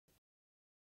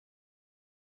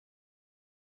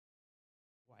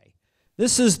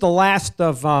This is the last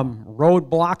of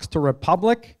Roadblocks to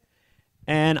Republic,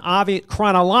 and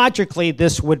chronologically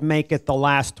this would make it the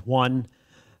last one.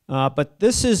 But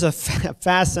this is a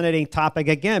fascinating topic.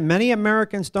 Again, many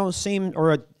Americans don't seem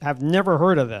or have never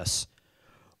heard of this,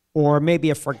 or maybe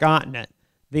have forgotten it.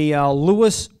 The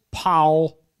Lewis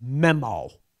Powell memo.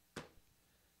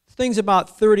 This thing's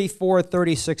about 34,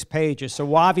 36 pages.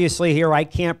 So obviously here I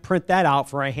can't print that out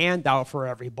for a handout for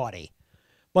everybody.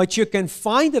 But you can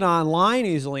find it online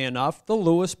easily enough, the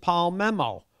Lewis Powell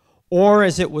memo, or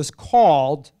as it was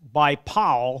called by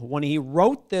Powell when he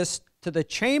wrote this to the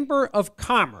Chamber of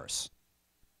Commerce.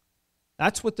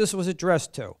 That's what this was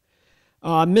addressed to.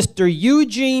 Mr.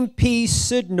 Eugene P.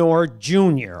 Sydnor,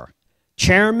 Jr.,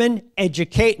 Chairman,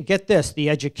 get this, the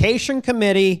Education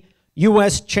Committee,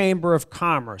 U.S. Chamber of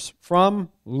Commerce, from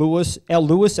Lewis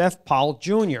F. Powell,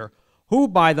 Jr., who,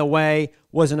 by the way,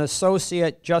 was an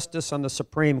Associate Justice on the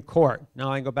Supreme Court.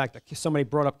 Now I can go back to, somebody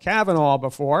brought up Kavanaugh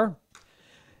before.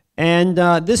 And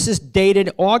this is dated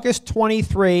August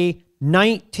 23,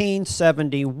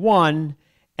 1971,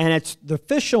 and it's the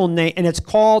official name, and it's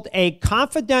called a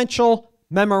confidential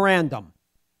memorandum.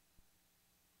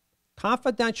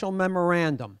 Confidential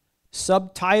memorandum.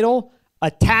 Subtitle,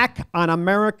 Attack on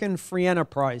American Free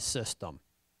Enterprise System.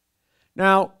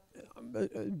 Now,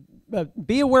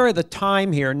 be aware of the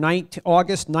time here,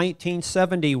 August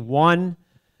 1971.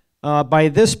 By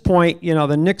this point, you know,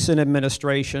 the Nixon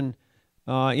administration,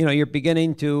 you know, you're going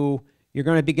to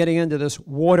be getting into this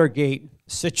Watergate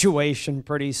situation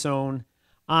pretty soon.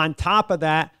 On top of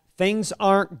that, things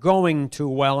aren't going too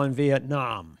well in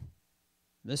Vietnam.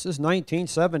 This is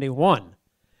 1971.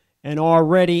 And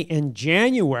already in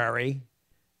January,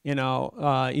 you know,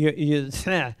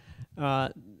 the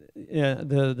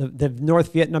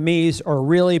North Vietnamese are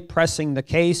really pressing the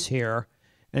case here.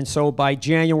 And so by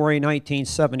January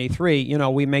 1973, you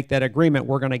know, we make that agreement,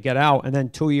 we're going to get out. And then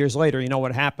 2 years later, you know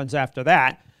what happens after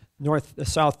that?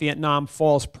 South Vietnam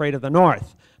falls prey to the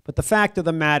North. But the fact of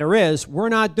the matter is, we're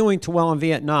not doing too well in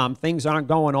Vietnam. Things aren't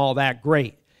going all that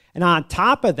great. And on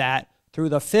top of that, through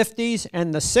the 50s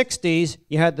and the 60s,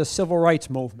 you had the Civil Rights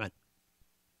Movement.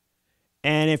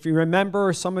 And if you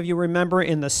remember, some of you remember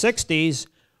in the 60s,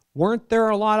 weren't there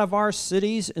a lot of our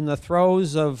cities in the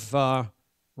throes of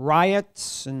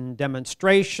riots and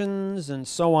demonstrations and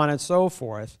so on and so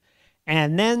forth?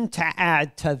 And then to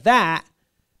add to that,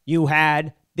 you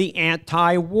had the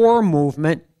anti-war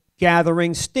movement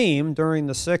gathering steam during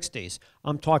the 60s.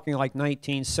 I'm talking like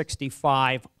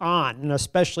 1965 on, and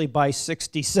especially by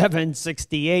 67,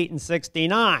 68, and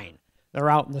 69. They're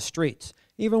out in the streets.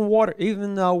 Even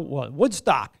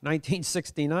Woodstock,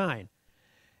 1969.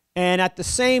 And at the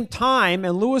same time,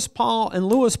 and Lewis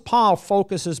Powell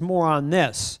focuses more on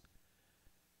this.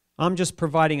 I'm just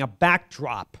providing a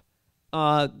backdrop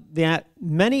that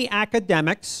many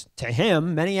academics, to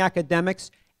him, many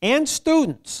academics and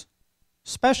students,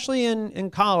 especially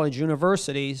in college,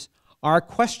 universities, are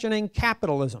questioning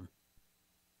capitalism.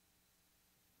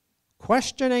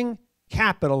 Questioning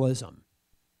capitalism.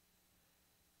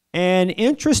 And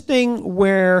interesting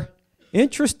where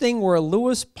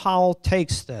Lewis Powell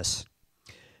takes this.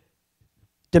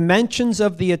 Dimensions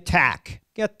of the attack.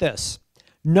 Get this.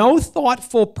 No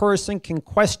thoughtful person can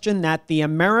question that the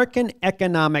American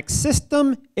economic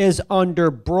system is under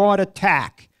broad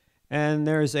attack. And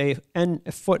there's a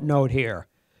footnote here.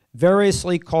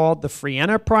 Variously called the free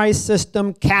enterprise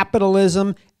system,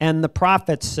 capitalism, and the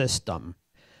profit system.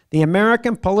 The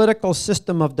American political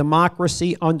system of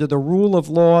democracy under the rule of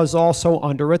law is also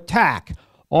under attack,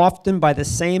 often by the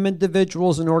same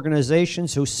individuals and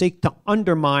organizations who seek to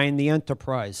undermine the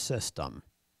enterprise system.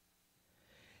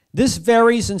 This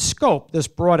varies in scope, this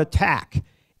broad attack,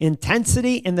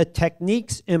 intensity, and the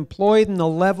techniques employed in the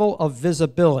level of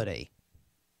visibility.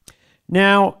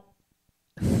 Now,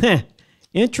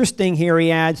 interesting here,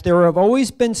 he adds, there have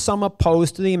always been some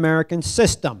opposed to the American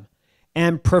system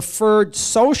and preferred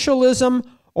socialism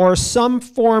or some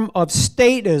form of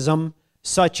statism,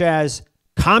 such as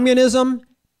communism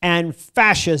and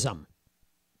fascism.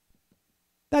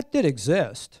 That did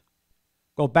exist.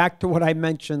 Go back to what I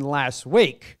mentioned last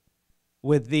week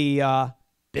with the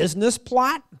business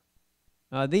plot.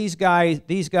 These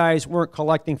guys weren't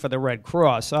collecting for the Red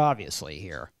Cross, obviously,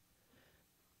 here.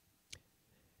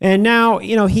 And now,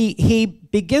 you know, he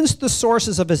begins the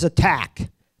sources of his attack.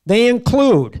 They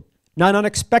include, not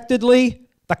unexpectedly,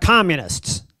 the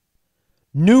communists,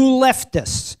 new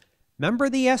leftists. Remember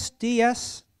the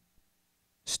SDS?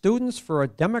 Students for a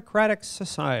Democratic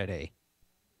Society.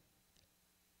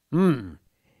 And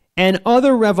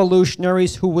other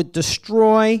revolutionaries who would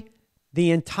destroy the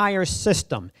entire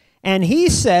system. And he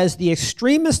says the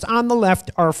extremists on the left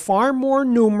are far more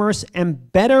numerous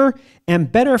and better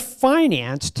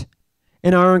financed,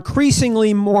 and are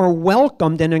increasingly more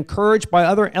welcomed and encouraged by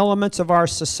other elements of our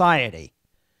society.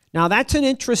 Now, that's an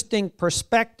interesting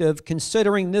perspective,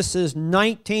 considering this is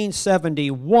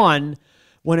 1971,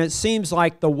 when it seems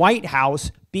like the White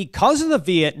House, because of the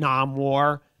Vietnam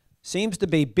War, seems to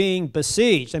be being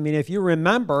besieged. I mean, if you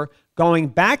remember, going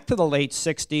back to the late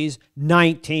 60s,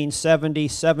 1970,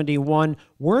 71,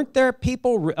 weren't there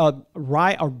people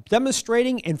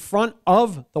demonstrating in front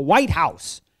of the White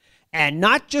House? And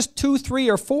not just 2, 3,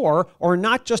 or 4, or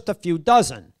not just a few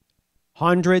dozen.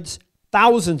 Hundreds,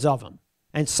 thousands of them.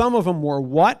 And some of them were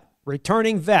what?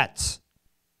 Returning vets.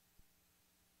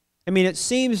 I mean, it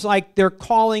seems like they're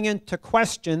calling into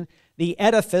question the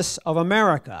edifice of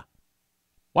America.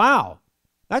 Wow,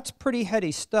 that's pretty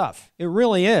heady stuff. It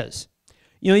really is.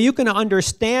 You know, you can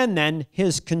understand then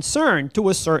his concern to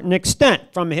a certain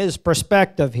extent from his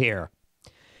perspective here.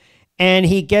 And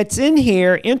he gets in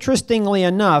here, interestingly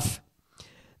enough,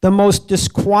 the most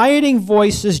disquieting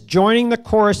voices joining the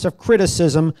chorus of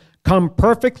criticism come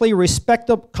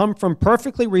from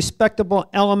perfectly respectable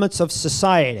elements of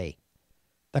society.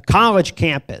 The college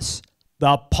campus,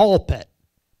 the pulpit,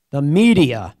 the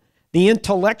media, the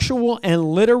intellectual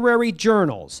and literary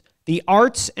journals, the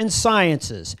arts and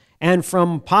sciences, and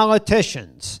from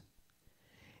politicians.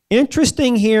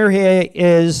 Interesting here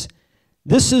is,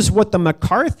 this is what the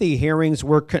McCarthy hearings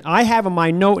were, I have in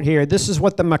my note here, this is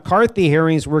what the McCarthy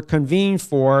hearings were convened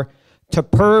for, to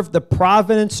purge the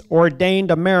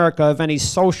providence-ordained America of any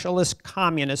socialist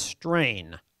communist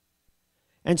strain.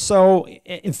 And so,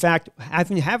 in fact,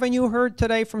 haven't you heard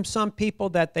today from some people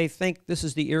that they think this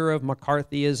is the era of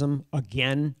McCarthyism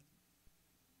again?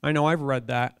 I know I've read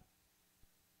that.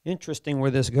 Interesting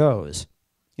where this goes.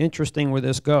 Interesting where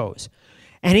this goes.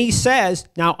 And he says,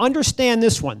 now understand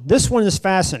this one. This one is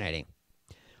fascinating.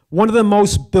 One of the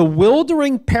most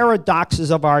bewildering paradoxes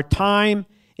of our time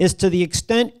is to the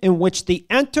extent in which the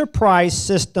enterprise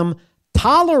system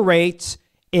tolerates,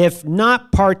 if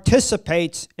not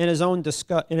participates, in its own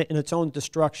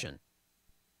destruction.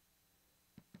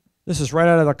 This is right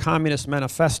out of the Communist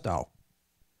Manifesto,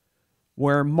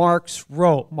 where Marx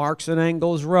and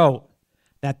Engels wrote,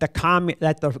 that the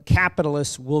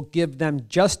capitalists will give them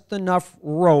just enough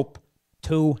rope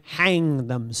to hang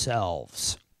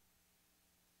themselves.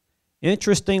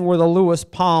 Interesting where the Lewis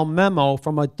Powell memo,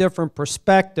 from a different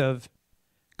perspective,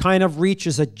 kind of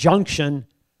reaches a junction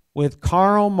with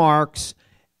Karl Marx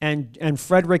and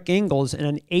Frederick Engels in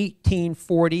an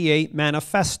 1848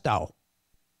 manifesto.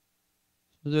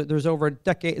 There's over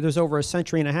a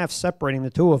century and a half separating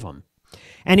the two of them.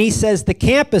 And he says the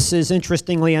campuses,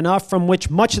 interestingly enough, from which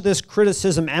much of this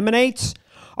criticism emanates,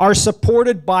 are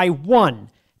supported by 1,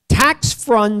 tax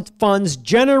funds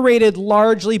generated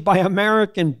largely by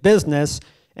American business,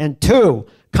 and 2,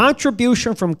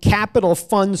 contribution from capital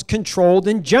funds controlled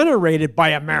and generated by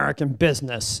American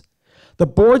business. The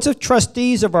boards of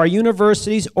trustees of our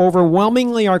universities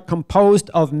overwhelmingly are composed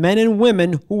of men and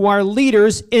women who are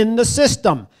leaders in the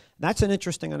system. That's an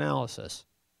interesting analysis.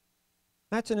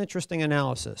 That's an interesting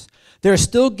analysis. They're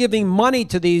still giving money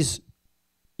to these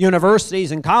universities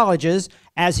and colleges,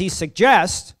 as he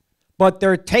suggests, but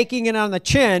they're taking it on the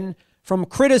chin from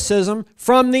criticism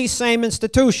from these same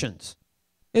institutions.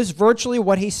 Is virtually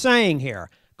what he's saying here.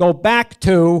 Go back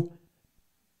to,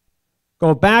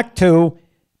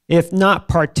 if not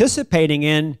participating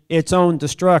in, its own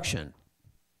destruction.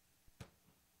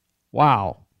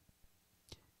 Wow.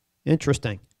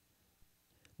 Interesting.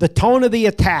 The tone of the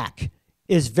attack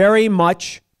is very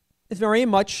much,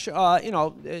 you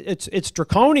know, it's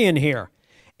draconian here.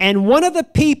 And one of the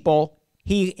people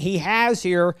he has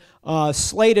here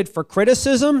slated for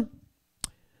criticism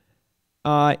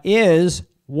is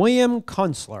William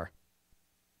Kunstler.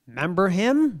 Remember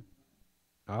him?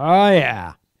 Oh,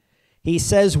 yeah. He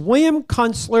says William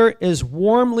Kunstler is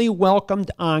warmly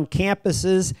welcomed on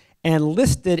campuses and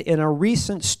listed in a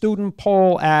recent student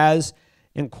poll as,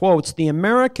 in quotes, the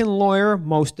American lawyer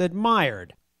most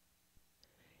admired.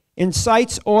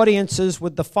 Incites audiences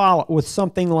with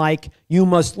something like, you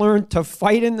must learn to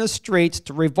fight in the streets,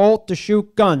 to revolt, to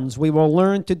shoot guns. We will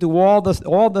learn to do all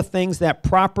the things that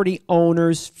property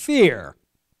owners fear.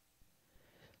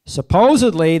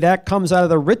 Supposedly, that comes out of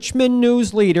the Richmond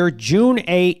News Leader, June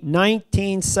 8,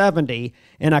 1970,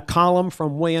 in a column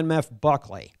from William F.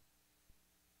 Buckley.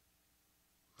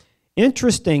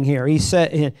 Interesting here. He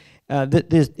said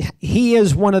he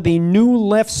is one of the new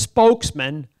left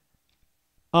spokesmen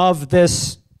of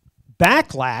this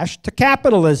backlash to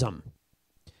capitalism.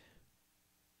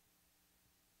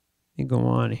 Let me go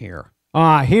on here.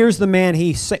 Here's the man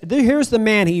here's the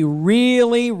man he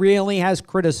really, really has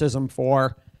criticism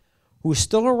for, who's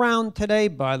still around today,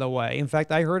 by the way. In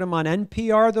fact, I heard him on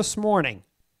NPR this morning.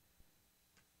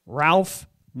 Ralph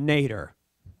Nader.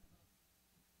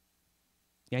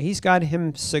 Yeah, he's got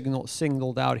him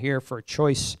singled out here for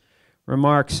choice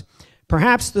remarks.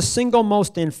 Perhaps the single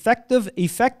most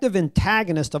effective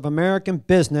antagonist of American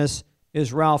business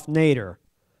is Ralph Nader.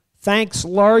 Thanks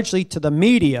largely to the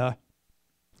media,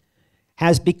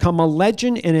 has become a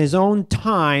legend in his own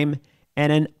time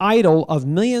and an idol of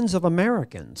millions of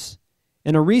Americans.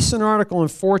 In a recent article in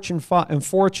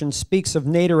Fortune speaks of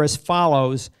Nader as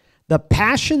follows: the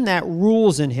passion that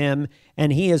rules in him,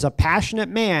 and he is a passionate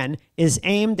man, is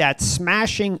aimed at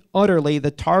smashing utterly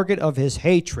the target of his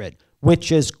hatred,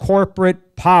 which is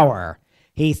corporate power.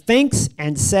 He thinks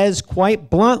and says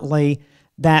quite bluntly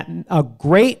that a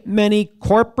great many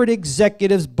corporate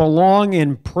executives belong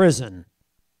in prison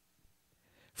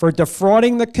for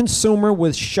defrauding the consumer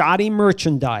with shoddy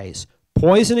merchandise,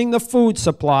 poisoning the food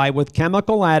supply with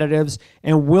chemical additives,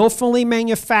 and willfully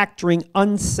manufacturing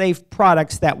unsafe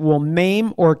products that will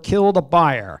maim or kill the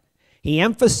buyer. He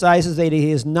emphasizes that he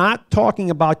is not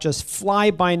talking about just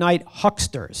fly-by-night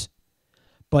hucksters,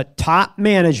 but top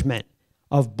management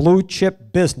of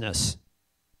blue-chip business.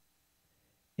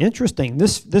 Interesting.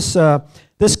 This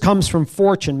comes from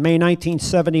Fortune, May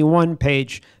 1971,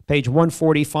 page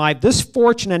 145. This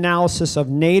Fortune analysis of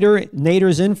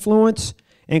Nader's influence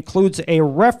includes a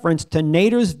reference to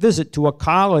Nader's visit to a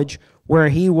college where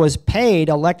he was paid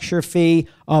a lecture fee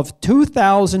of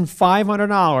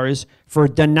 $2,500 for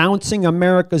denouncing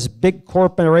America's big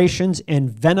corporations in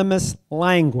venomous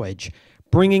language,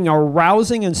 bringing a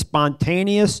rousing and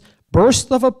spontaneous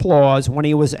burst of applause when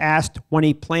he was asked when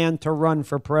he planned to run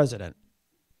for president.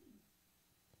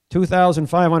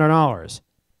 $2,500.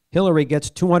 Hillary gets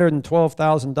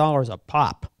 $212,000 a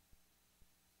pop.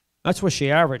 That's what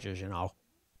she averages, you know.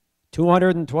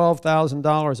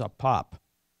 $212,000 a pop.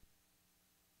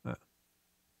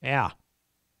 Yeah.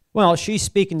 Well, she's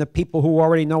speaking to people who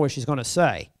already know what she's going to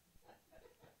say.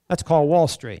 That's called Wall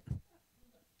Street.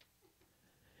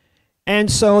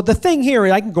 And so the thing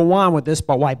here, I can go on with this,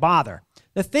 but why bother?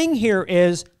 The thing here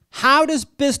is, how does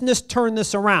business turn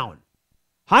this around?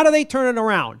 How do they turn it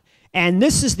around? And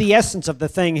this is the essence of the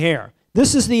thing here.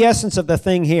 This is the essence of the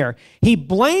thing here. He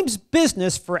blames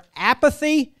business for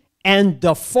apathy and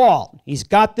default. He's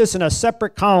got this in a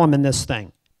separate column in this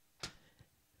thing.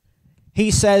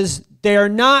 He says they're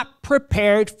not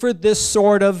prepared for this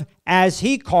sort of, as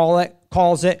he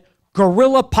calls it,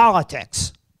 guerrilla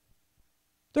politics.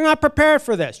 They're not prepared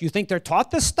for this. You think they're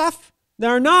taught this stuff?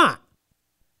 They're not.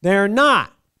 They're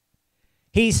not.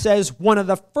 He says one of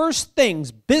the first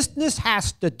things business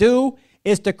has to do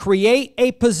is to create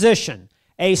a position,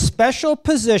 a special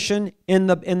position in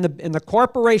the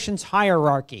corporation's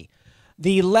hierarchy,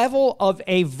 the level of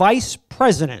a vice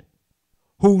president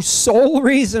whose sole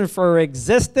reason for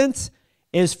existence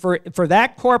is for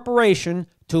that corporation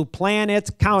to plan its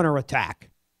counterattack.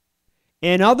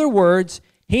 In other words,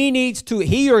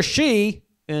 he or she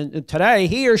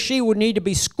would need to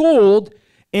be schooled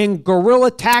in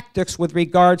guerrilla tactics with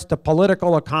regards to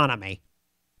political economy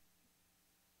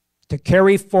to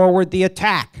carry forward the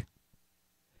attack.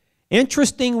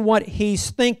 Interesting what he's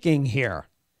thinking here.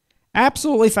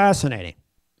 Absolutely fascinating.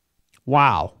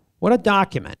 Wow, what a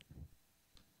document.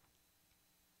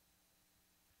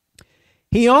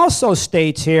 He also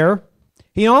states here,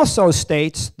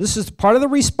 this is part of the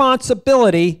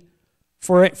responsibility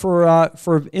for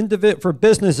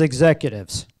business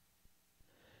executives.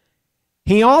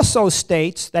 He also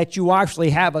states that you actually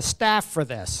have a staff for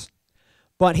this.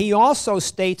 But he also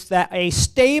states that a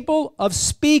stable of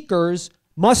speakers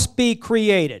must be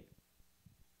created.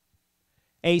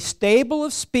 A stable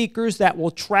of speakers that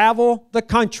will travel the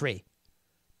country,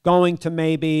 going to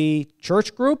maybe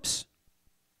church groups,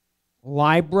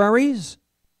 libraries,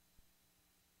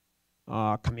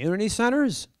 community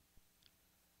centers,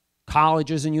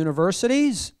 colleges and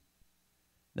universities.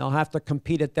 They'll have to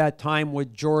compete at that time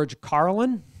with George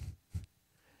Carlin,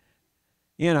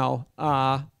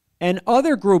 and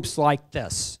other groups like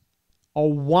this. A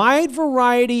wide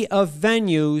variety of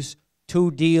venues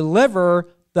to deliver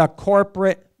the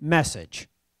corporate message.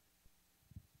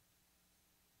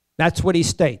 That's what he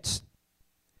states.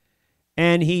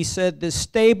 And he said this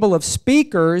stable of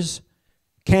speakers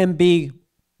can be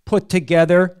put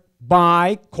together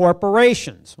by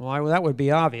corporations. Well, that would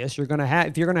be obvious. If you're going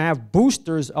to have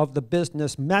boosters of the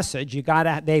business message, they've got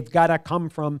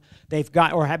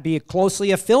to be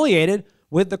closely affiliated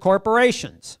with the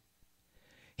corporations.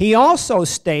 He also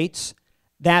states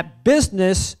that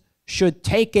business should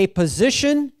take a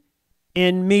position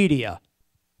in media.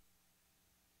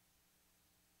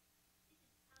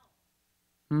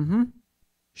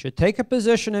 Should take a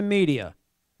position in media.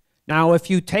 Now, if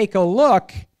you take a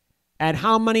look at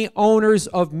how many owners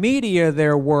of media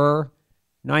there were,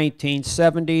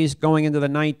 1970s going into the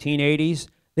 1980s,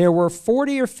 there were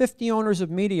 40 or 50 owners of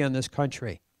media in this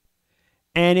country.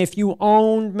 And if you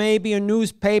owned maybe a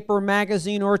newspaper,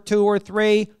 magazine or two or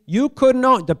three, you couldn't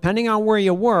own, depending on where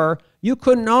you were, you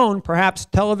couldn't own perhaps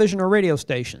television or radio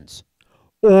stations.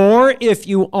 Or if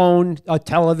you owned a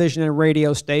television and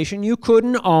radio station, you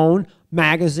couldn't own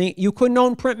magazine, you couldn't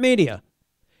own print media.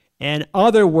 In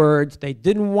other words, they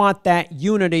didn't want that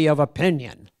unity of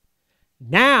opinion.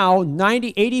 Now,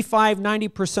 85,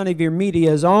 90% of your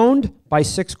media is owned by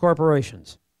 6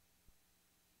 corporations.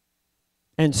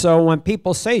 And so when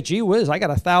people say, gee whiz, I got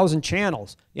 1,000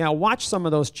 channels, you know, watch some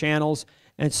of those channels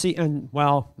and see, and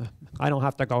well, I don't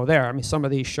have to go there. I mean, some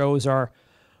of these shows are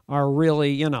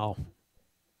really, you know,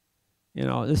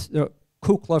 this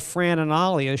Kukla, Fran, and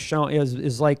Ollie is shown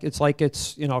is like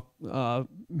it's you know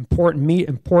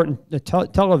important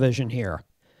television here.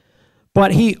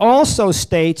 But he also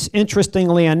states,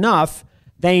 interestingly enough,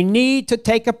 they need to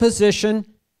take a position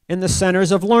in the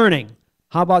centers of learning.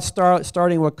 How about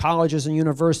starting with colleges and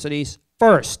universities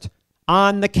first,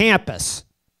 on the campus?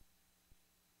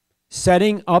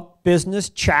 Setting up business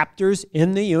chapters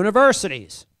in the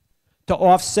universities to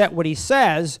offset what he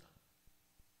says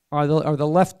are the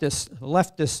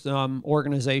leftist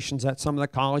organizations at some of the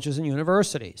colleges and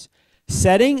universities.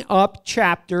 Setting up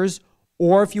chapters,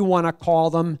 or if you want to call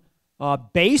them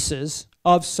bases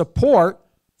of support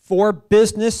for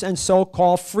business and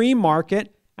so-called free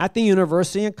market at the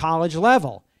university and college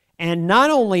level. And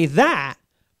not only that,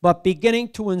 but beginning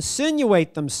to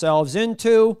insinuate themselves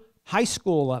into high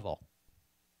school level.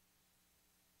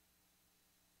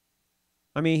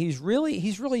 I mean, he's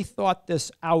really thought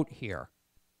this out here.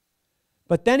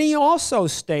 But then he also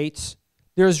states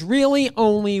there's really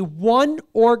only one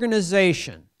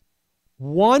organization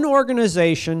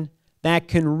that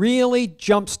can really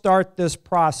jumpstart this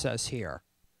process here,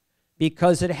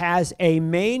 because it has a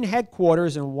main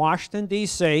headquarters in Washington,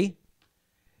 D.C.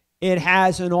 It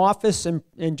has an office in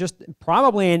just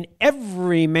probably in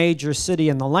every major city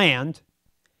in the land,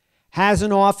 has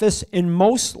an office in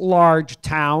most large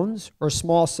towns or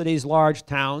small cities, large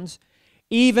towns,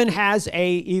 even has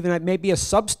maybe a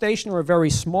substation or a very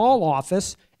small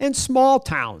office in small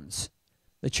towns,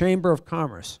 the Chamber of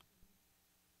Commerce.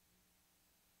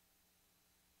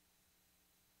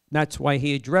 That's why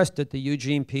he addressed it to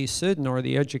Eugene P. Sydnor,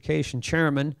 the education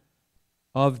chairman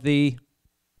of the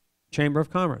Chamber of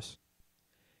Commerce.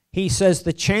 He says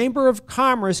the Chamber of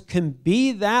Commerce can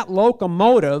be that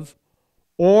locomotive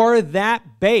or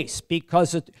that base,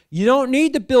 because you don't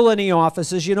need to build any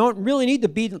offices. You don't really need to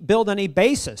build any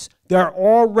bases. They're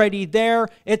already there.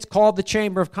 It's called the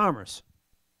Chamber of Commerce.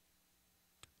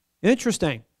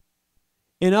 Interesting.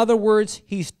 In other words,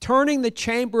 he's turning the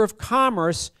Chamber of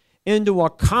Commerce into a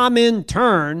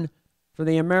Comintern for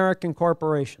the American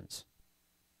corporations,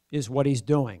 is what he's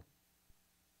doing.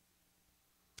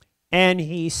 And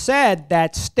he said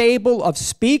that stable of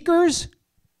speakers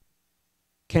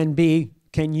can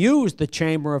use the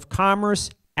Chamber of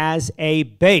Commerce as a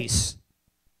base.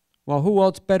 Well, who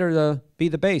else better to be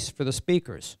the base for the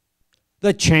speakers?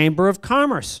 The Chamber of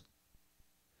Commerce.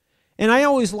 And I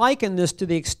always liken this to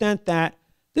the extent that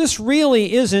this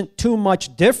really isn't too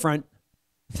much different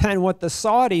than what the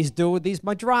Saudis do with these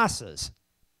madrasas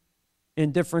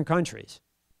in different countries.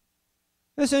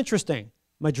 It's interesting.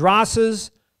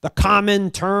 Madrasas, the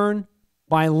Comintern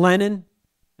by Lenin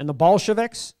and the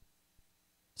Bolsheviks.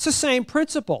 It's the same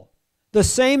principle, the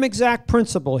same exact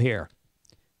principle here.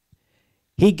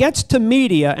 He gets to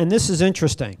media, and this is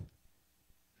interesting.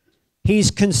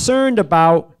 He's concerned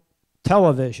about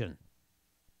television.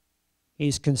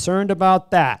 He's concerned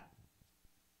about that.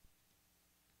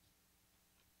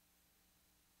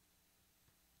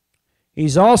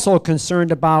 He's also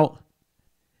concerned about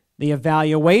the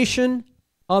evaluation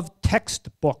of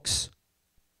textbooks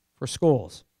for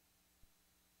schools.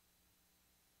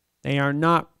 They are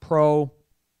not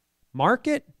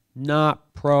pro-market,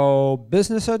 not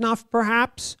pro-business enough,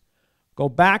 perhaps. Go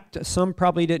back to, some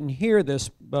probably didn't hear this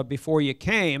before you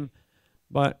came,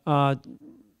 but I'm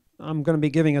going to be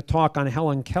giving a talk on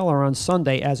Helen Keller on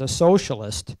Sunday as a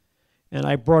socialist, and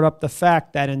I brought up the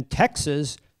fact that in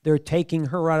Texas, they're taking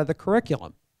her out of the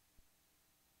curriculum.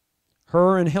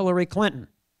 Her and Hillary Clinton.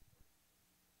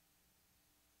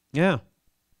 Yeah.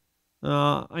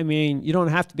 I mean, you don't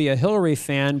have to be a Hillary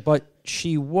fan, but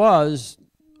she was,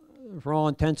 for all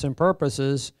intents and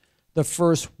purposes, the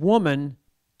first woman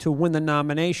to win the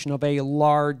nomination of a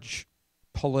large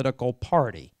political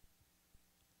party.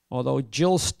 Although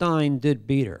Jill Stein did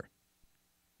beat her.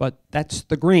 But that's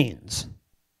the Greens.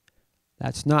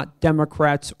 That's not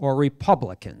Democrats or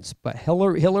Republicans. But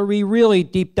Hillary really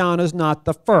deep down is not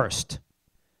the first.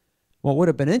 What would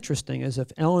have been interesting is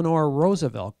if Eleanor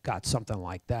Roosevelt got something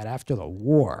like that after the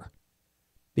war.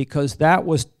 Because that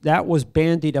was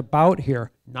bandied about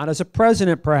here, not as a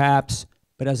president perhaps,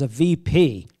 but as a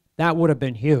VP. That would have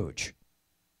been huge.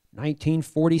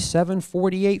 1947,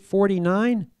 48,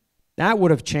 49, that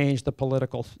would have changed the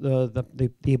political, the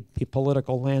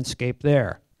political landscape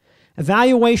there.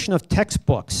 Evaluation of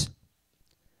textbooks.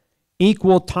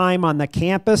 Equal time on the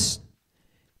campus.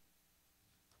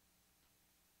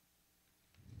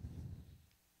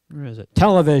 Where is it?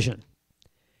 Television.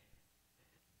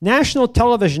 National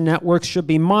television networks should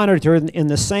be monitored in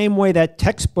the same way that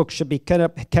textbooks should be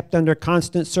kept under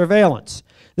constant surveillance.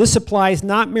 This applies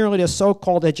not merely to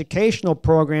so-called educational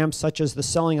programs such as the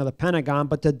selling of the Pentagon,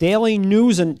 but to daily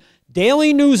news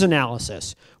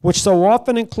analysis, which so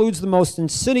often includes the most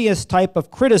insidious type of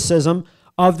criticism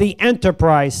of the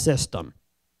enterprise system.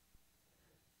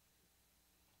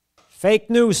 Fake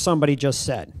news, somebody just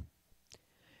said.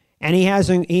 And he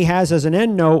has as an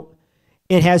end note,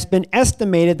 it has been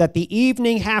estimated that the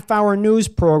evening half-hour news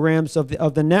programs of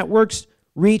the networks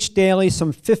reach daily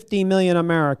some 50 million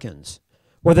Americans.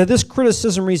 Whether this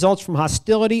criticism results from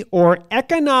hostility or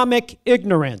economic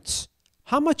ignorance.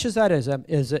 How much of that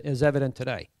is evident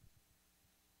today?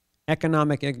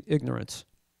 Economic ignorance.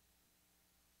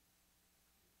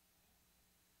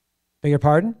 Beg your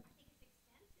pardon?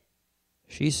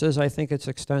 She says, I think it's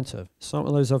extensive.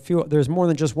 There's more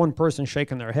than just one person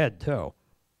shaking their head, too.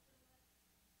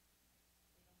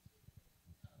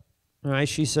 All right,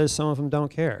 she says some of them don't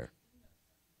care.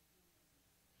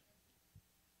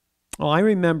 Well, I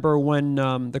remember when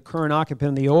the current occupant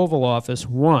of the Oval Office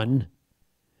won,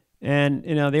 and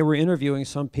they were interviewing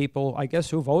some people, I guess,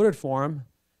 who voted for him,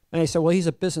 and they said, well, he's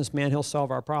a businessman, he'll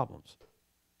solve our problems.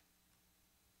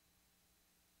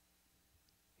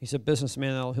 He's a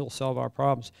businessman, he'll solve our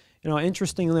problems.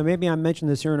 Interestingly, maybe I mentioned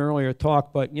this here in an earlier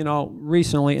talk, but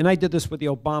recently, and I did this with the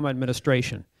Obama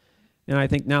administration, and I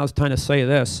think now it's time to say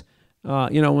this.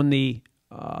 When the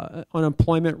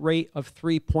unemployment rate of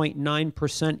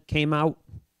 3.9% came out,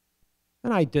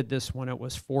 and I did this when it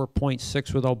was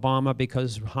 4.6 with Obama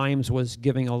because Himes was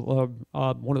giving one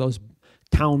of those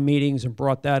town meetings and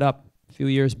brought that up a few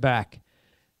years back.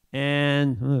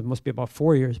 And it must be about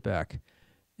 4 years back.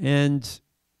 And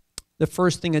the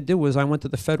first thing I did was I went to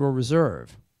the Federal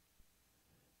Reserve.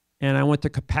 And I went to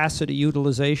capacity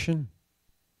utilization,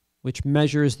 which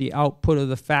measures the output of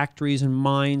the factories and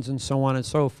mines and so on and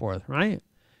so forth, right?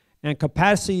 And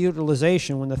capacity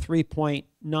utilization, when the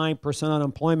 3.9%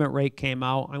 unemployment rate came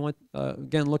out, I went,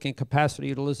 again, looking at capacity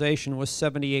utilization, was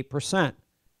 78%.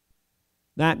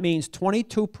 That means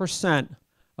 22%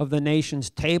 of the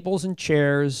nation's tables and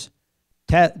chairs,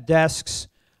 desks,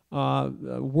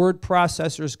 word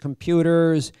processors,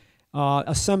 computers,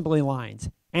 assembly lines,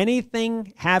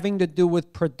 anything having to do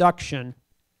with production,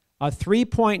 a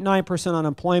 3.9%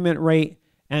 unemployment rate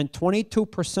and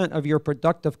 22% of your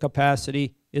productive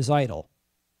capacity is idle.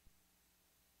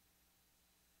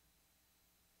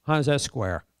 How does that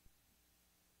square?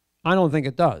 I don't think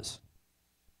it does.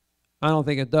 I don't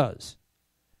think it does.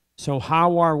 So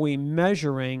how are we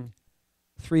measuring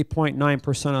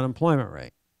 3.9% unemployment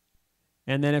rate?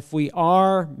 And then if we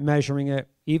are measuring it,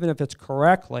 even if it's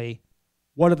correctly,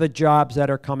 what are the jobs that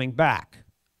are coming back?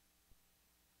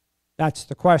 That's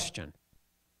the question.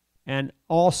 And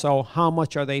also, how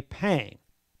much are they paying?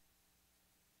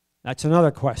 That's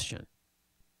another question.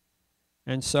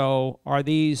 And so, are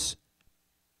these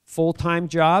full-time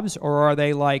jobs, or are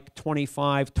they like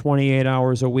 25, 28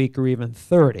 hours a week, or even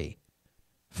 30?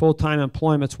 Full-time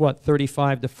employment's what,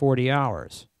 35 to 40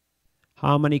 hours?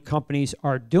 How many companies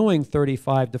are doing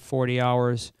 35 to 40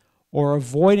 hours or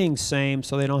avoiding same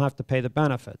so they don't have to pay the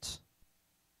benefits?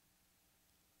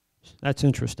 That's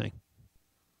interesting.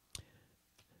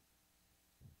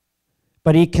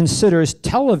 But he considers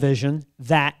television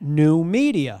that new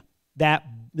media, that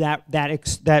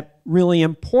really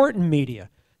important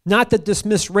media. Not to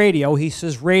dismiss radio. He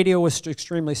says radio is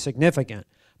extremely significant.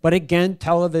 But again,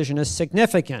 television is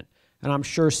significant. And I'm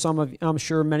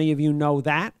sure many of you know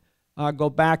that.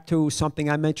 Go back to something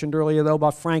I mentioned earlier, though,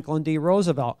 about Franklin D.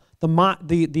 Roosevelt.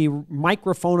 The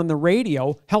microphone and the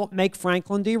radio helped make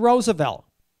Franklin D. Roosevelt.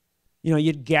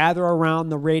 You'd gather around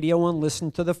the radio and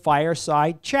listen to the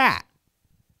fireside chat.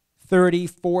 30,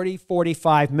 40,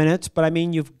 45 minutes, but I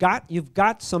mean, you've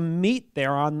got some meat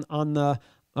there on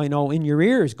I know, in your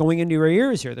ears, going into your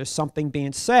ears here. There's something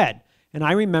being said. And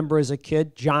I remember as a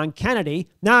kid, John Kennedy.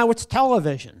 Now it's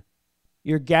television.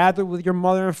 You're gathered with your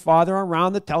mother and father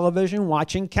around the television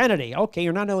watching Kennedy. Okay,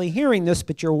 you're not only hearing this,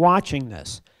 but you're watching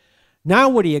this. Now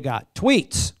what do you got?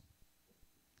 Tweets.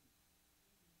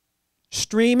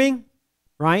 Streaming,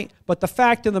 right? But the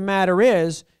fact of the matter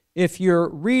is, if you're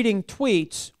reading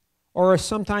tweets, or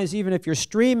sometimes even if you're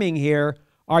streaming here,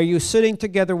 are you sitting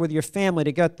together with your family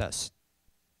to get this?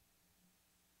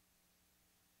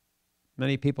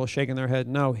 Many people shaking their head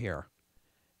no here.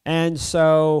 And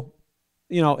so,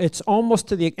 you know, it's almost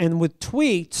to the, and with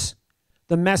tweets,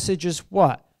 the message is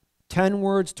what? 10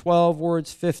 words, 12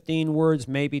 words, 15 words,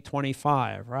 maybe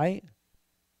 25, right?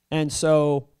 And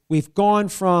so we've gone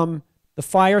from the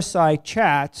fireside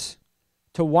chats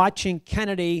to watching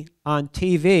Kennedy on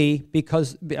TV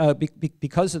because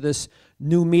of this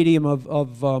new medium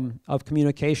of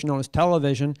communication known as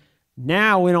television.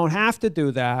 Now we don't have to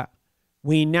do that.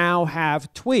 We now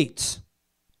have tweets.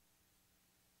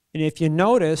 And if you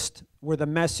noticed where the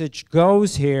message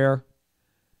goes here,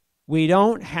 we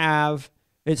don't have,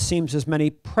 it seems, as many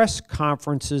press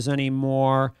conferences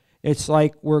anymore. It's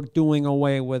like we're doing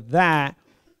away with that,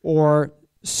 or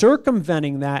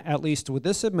circumventing that, at least with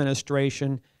this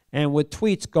administration, and with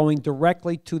tweets going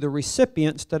directly to the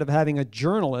recipient instead of having a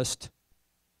journalist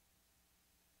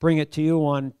bring it to you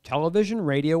on television,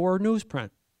 radio, or newsprint.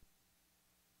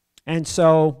 And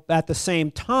so at the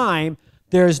same time,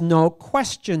 there's no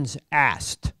questions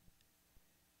asked.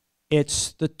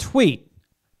 It's the tweet.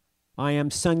 I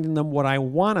am sending them what I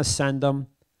want to send them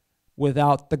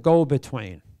without the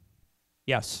go-between.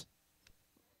 Yes?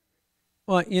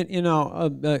 Well, you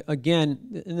know, again,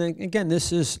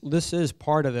 this is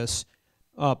part of this.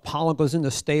 Powell goes in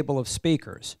the stable of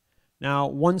speakers. Now,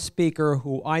 one speaker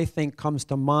who I think comes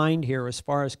to mind here as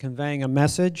far as conveying a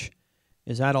message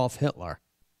is Adolf Hitler.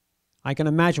 I can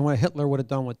imagine what Hitler would have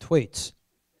done with tweets.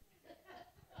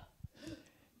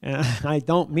 And I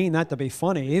don't mean that to be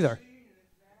funny either.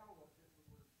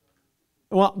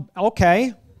 Well,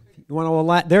 okay. You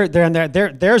want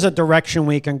to there's a direction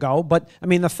we can go. But, I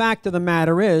mean, the fact of the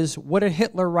matter is, what did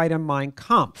Hitler write in Mein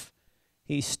Kampf?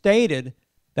 He stated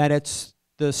that it's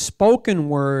the spoken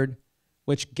word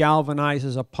which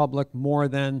galvanizes a public more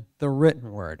than the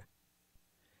written word.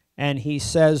 And he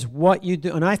says what you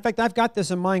do, and in fact, I've got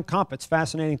this in Mein Kampf. It's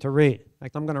fascinating to read. In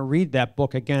fact, I'm going to read that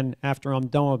book again after I'm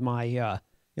done with my, you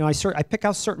know, I pick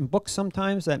out certain books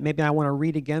sometimes that maybe I want to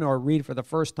read again or read for the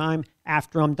first time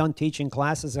after I'm done teaching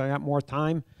classes. I got more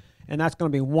time, and that's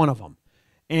going to be one of them.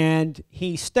 And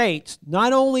he states,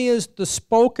 not only is the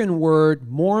spoken word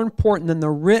more important than the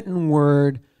written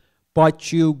word,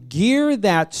 but you gear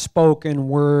that spoken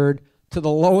word to the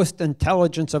lowest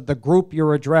intelligence of the group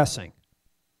you're addressing,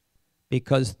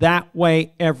 because that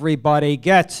way everybody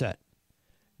gets it.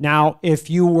 Now, if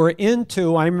you were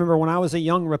into, I remember when I was a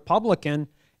young Republican,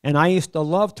 and I used to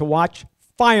love to watch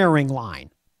Firing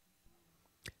Line.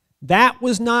 That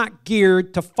was not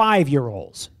geared to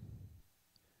 5-year-olds.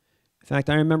 In fact,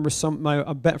 I remember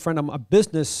a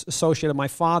business associate of my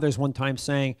father's one time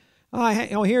saying,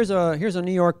 "Oh, here's a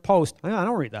New York Post." I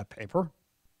don't read that paper.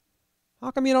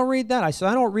 How come you don't read that? I said,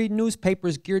 "I don't read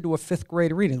newspapers geared to a 5th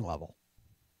grade reading level."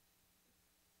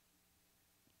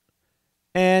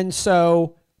 And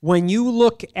so when you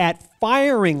look at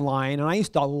Firing Line, and I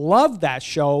used to love that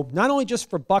show, not only just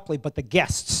for Buckley, but the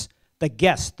guests,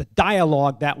 the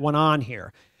dialogue that went on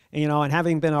here. And, you know, and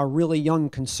having been a really young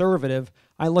conservative,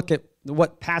 I look at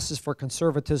what passes for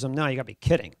conservatism now. You got to be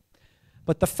kidding.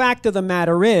 But the fact of the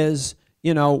matter is,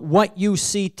 you know, what you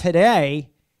see today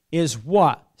is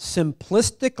what?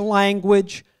 Simplistic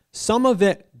language, some of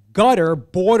it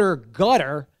border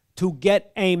gutter, to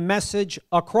get a message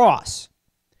across.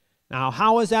 Now,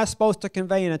 how is that supposed to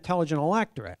convey an intelligent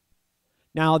electorate?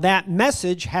 Now, that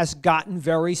message has gotten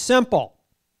very simple.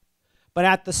 But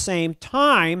at the same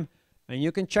time, and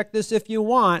you can check this if you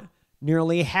want,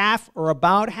 nearly half or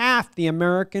about half the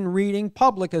American reading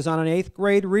public is on an 8th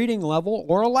grade reading level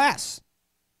or less.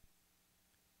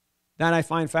 That I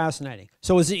find fascinating.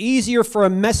 So is it easier for a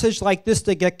message like this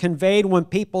to get conveyed when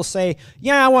people say,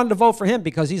 yeah, I wanted to vote for him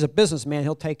because he's a businessman,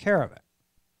 he'll take care of it?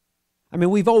 I mean,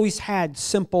 we've always had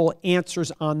simple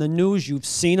answers on the news. You've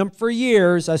seen them for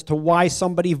years as to why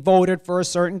somebody voted for a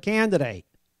certain candidate.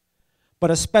 But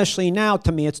especially now,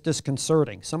 to me, it's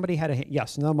disconcerting. Somebody had a,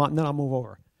 yes, and then I'll move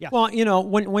over. Yeah. Well, you know,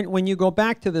 when you go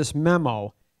back to this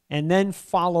memo and then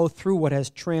follow through what has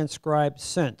transcribed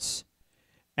since,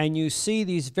 and you see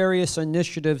these various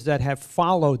initiatives that have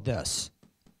followed this.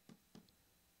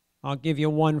 I'll give you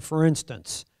one, for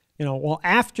instance. You know, well,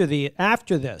 after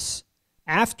this,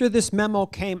 After this memo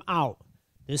came out,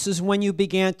 this is when you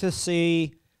began to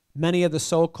see many of the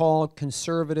so-called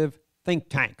conservative think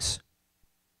tanks.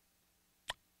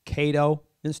 Cato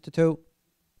Institute,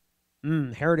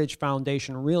 Heritage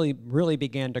Foundation really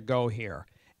began to go here.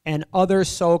 And other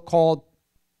so-called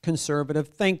conservative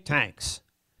think tanks.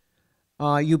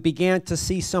 You began to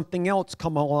see something else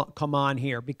come on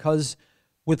here, because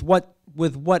with what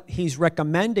he's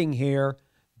recommending here,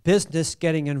 business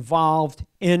getting involved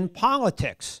in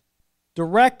politics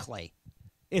directly.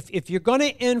 If you're going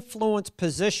to influence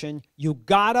position, you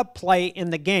got to play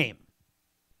in the game.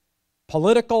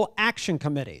 Political action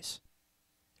committees.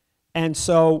 And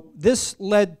so this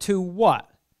led to what?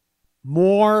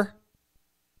 More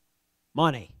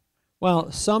money.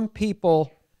 Well, some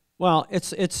people, well,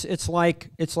 it's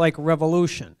like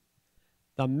revolution.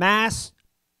 The mass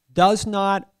does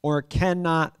not or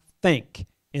cannot think.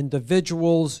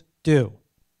 Individuals do.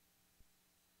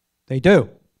 They do.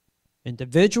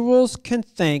 Individuals can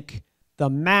think, the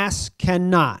mass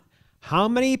cannot. How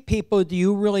many people do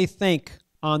you really think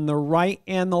on the right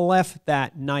and the left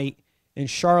that night in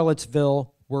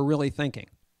Charlottesville were really thinking?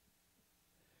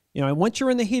 You know, and once you're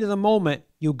in the heat of the moment,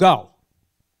 you go.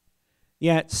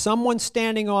 Yet someone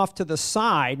standing off to the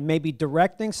side, maybe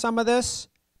directing some of this,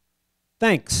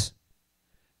 thinks.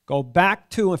 Go back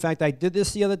to, in fact, I did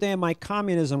this the other day in my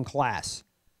communism class,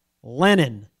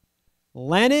 Lenin.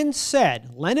 Lenin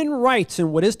writes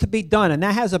in What Is to Be Done, and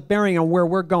that has a bearing on where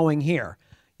we're going here.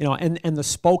 You know, and the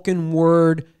spoken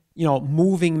word, you know,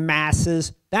 moving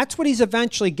masses, that's what he's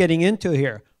eventually getting into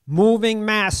here. Moving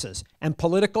masses. And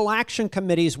political action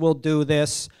committees will do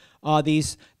this.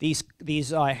 These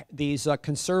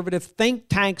conservative think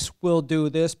tanks will do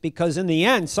this, because in the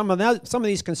end, some of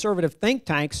these conservative think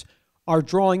tanks are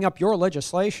drawing up your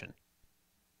legislation.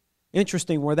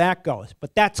 Interesting where that goes.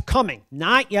 But that's coming.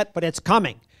 Not yet, but it's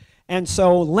coming. And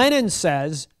so Lenin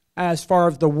says, as far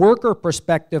as the worker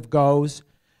perspective goes,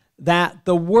 that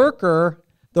the worker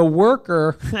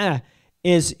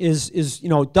is you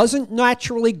know, doesn't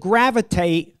naturally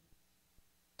gravitate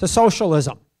to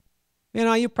socialism. You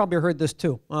know, you've probably heard this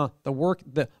too.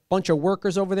 The bunch of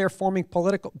workers over there forming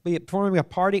a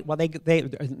party. Well,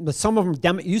 some of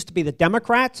them used to be the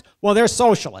Democrats. Well, they're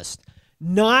socialists.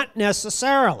 Not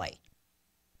necessarily.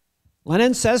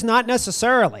 Lenin says not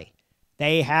necessarily.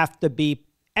 They have to be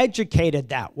educated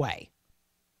that way.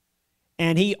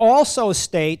 And he also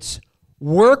states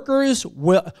workers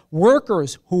who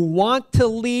want to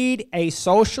lead a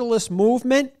socialist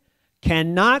movement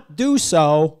cannot do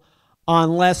so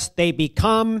unless they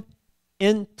become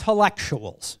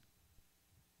intellectuals.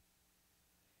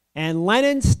 And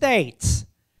Lenin states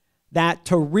that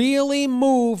to really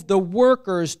move the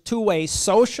workers to a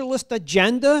socialist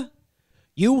agenda,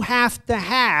 you have to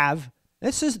have,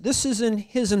 this is in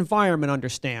his environment,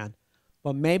 understand,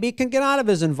 but maybe he can get out of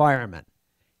his environment.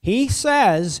 He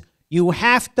says you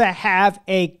have to have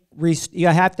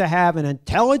an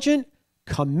intelligent,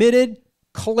 committed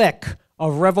clique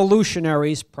of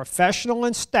revolutionaries, professional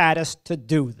and status, to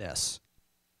do this.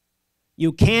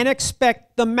 You can't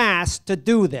expect the mass to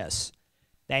do this.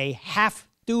 They have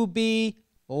to be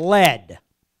led.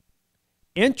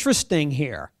 Interesting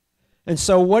here. And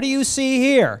so what do you see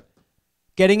here?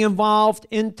 Getting involved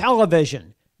in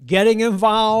television, getting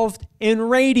involved in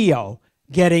radio,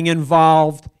 getting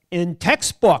involved in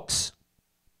textbooks.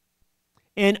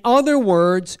 In other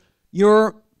words,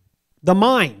 the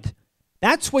mind.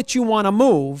 That's what you want to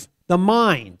move, the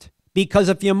mind. Because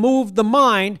if you move the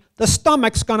mind, the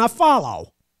stomach's going to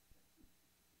follow.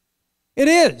 It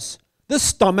is. The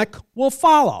stomach will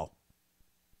follow.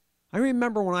 I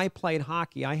remember when I played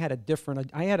hockey, I had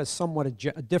a somewhat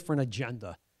different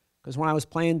agenda. Because when I was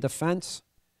playing defense,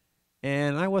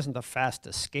 and I wasn't the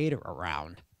fastest skater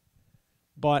around,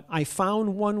 but I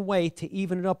found one way to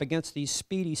even it up against these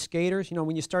speedy skaters. You know,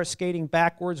 when you start skating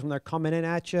backwards when they're coming in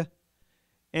at you.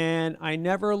 And I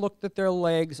never looked at their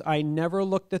legs. I never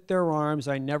looked at their arms.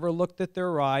 I never looked at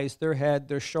their eyes, their head,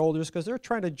 their shoulders, because they're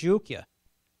trying to juke you.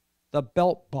 The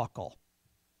belt buckle.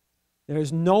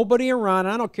 There's nobody around,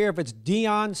 I don't care if it's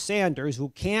Deion Sanders, who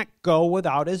can't go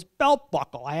without his belt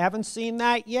buckle. I haven't seen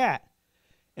that yet.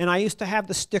 And I used to have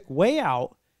the stick way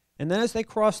out, and then as they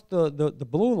crossed the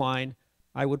blue line,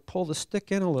 I would pull the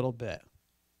stick in a little bit.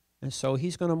 And so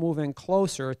he's going to move in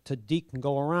closer to Deke and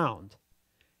go around.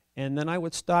 And then I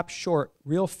would stop short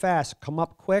real fast, come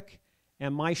up quick,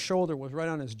 and my shoulder was right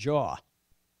on his jaw.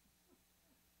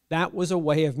 That was a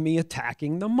way of me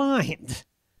attacking the mind.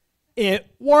 It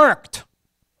worked.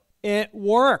 It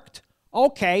worked.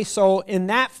 Okay, so in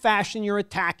that fashion, you're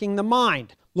attacking the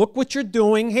mind. Look what you're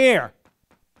doing here.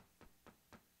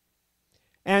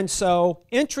 And so,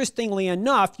 interestingly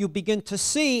enough, you begin to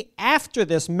see after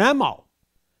this memo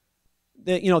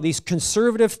that, these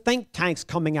conservative think tanks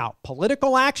coming out,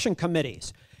 political action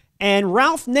committees. And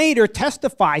Ralph Nader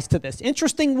testifies to this.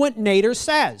 Interesting what Nader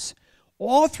says.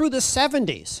 All through the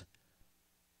 70s,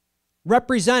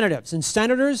 representatives and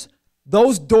senators,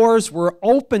 those doors were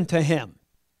open to him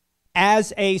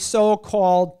as a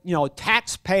so-called,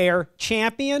 taxpayer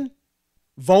champion,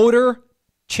 voter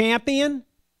champion.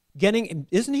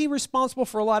 Isn't he responsible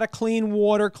for a lot of clean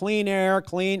water, clean air,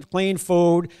 clean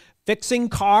food, fixing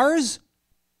cars?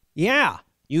 Yeah.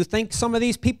 You think some of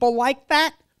these people like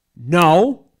that?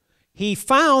 No. He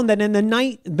found that in the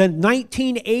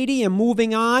 1980 and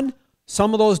moving on,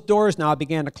 some of those doors now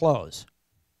began to close.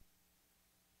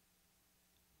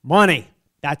 Money.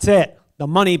 That's it. The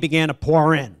money began to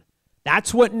pour in.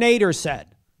 That's what Nader said.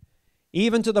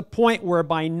 Even to the point where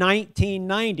by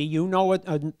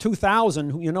 1990,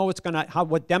 2000,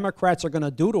 what Democrats are going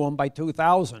to do to him by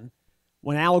 2000.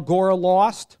 When Al Gore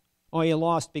lost, he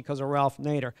lost because of Ralph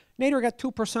Nader. Nader got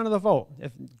 2% of the vote.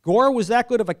 If Gore was that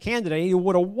good of a candidate, he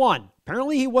would have won.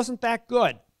 Apparently, he wasn't that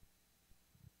good.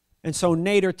 And so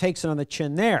Nader takes it on the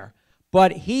chin there.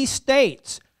 But he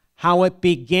states how it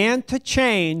began to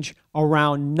change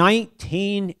around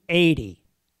 1980.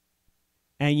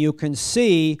 And you can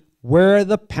see where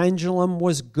the pendulum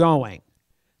was going,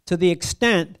 to the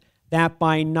extent that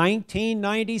by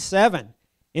 1997,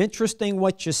 interesting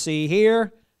what you see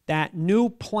here, that new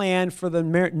plan for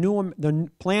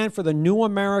the new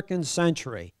American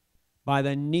century by the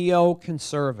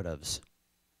neoconservatives,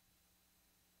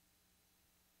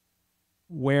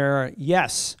 where,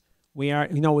 yes, we are,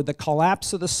 with the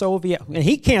collapse of the Soviet, and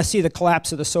he can't see the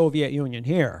collapse of the Soviet Union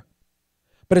here,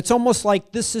 but it's almost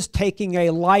like this is taking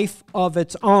a life of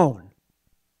its own.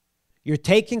 You're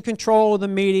taking control of the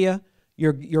media.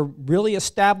 You're really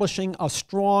establishing a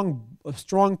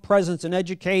strong presence in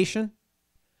education.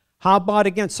 How about,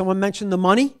 again, someone mentioned the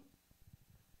money?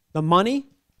 The money.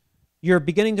 You're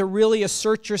beginning to really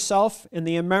assert yourself in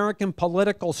the American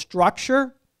political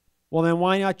structure. Well, then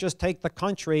why not just take the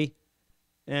country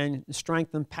and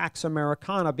strengthen Pax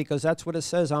Americana, because that's what it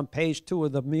says on page 2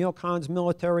 of the neocons'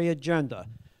 military agenda.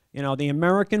 The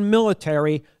American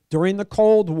military during the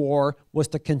Cold War was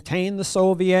to contain the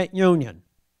Soviet Union.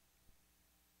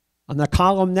 On the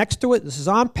column next to it, this is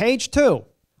on page 2.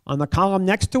 On the column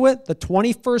next to it, the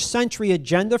 21st century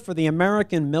agenda for the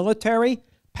American military,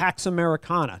 Pax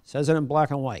Americana. It says it in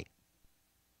black and white.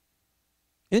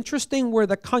 Interesting where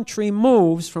the country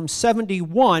moves from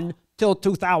 71 till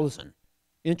 2000.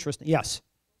 Interesting, yes.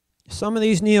 Some of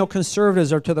these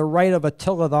neoconservatives are to the right of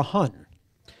Attila the Hun.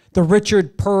 The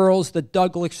Richard Pearls, the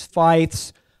Douglas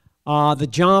Feiths, the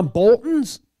John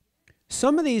Boltons.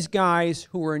 Some of these guys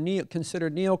who are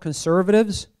considered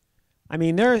neoconservatives, I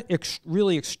mean, they're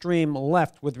really extreme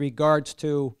left with regards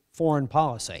to foreign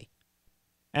policy.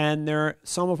 And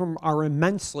some of them are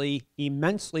immensely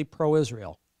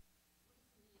pro-Israel.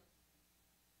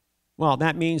 Well,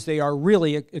 that means they are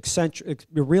really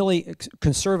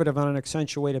conservative on an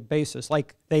accentuated basis.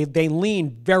 Like they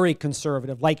lean very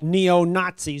conservative, like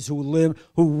neo-Nazis who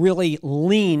really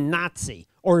lean Nazi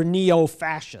or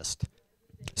neo-fascist.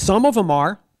 Some of them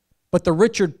are, but the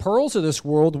Richard Pearls of this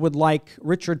world would like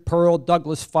Richard Pearl,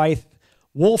 Douglas Feith,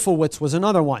 Wolfowitz was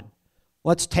another one.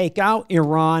 Let's take out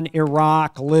Iran,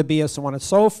 Iraq, Libya, so on and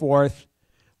so forth,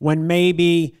 when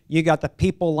maybe you got the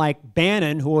people like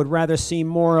Bannon who would rather see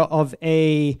more of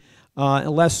a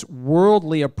less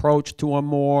worldly approach to a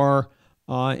more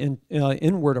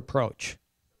inward approach.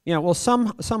 Yeah, well,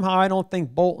 somehow I don't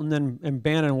think Bolton and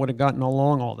Bannon would have gotten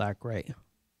along all that great.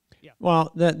 Yeah.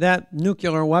 Well, that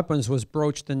nuclear weapons was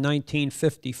broached in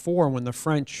 1954 when the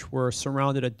French were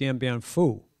surrounded at Dien Bien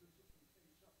Phu.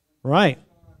 Right,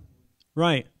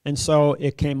 right. And so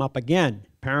it came up again,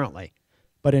 apparently.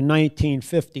 But in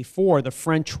 1954, the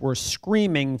French were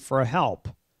screaming for help.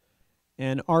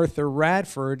 And Arthur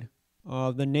Radford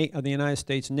of the United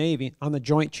States Navy, on the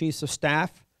Joint Chiefs of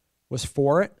Staff, was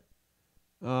for it.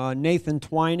 Nathan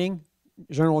Twining,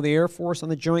 General of the Air Force on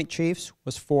the Joint Chiefs,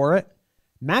 was for it.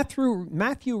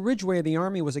 Matthew Ridgway of the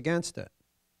Army was against it.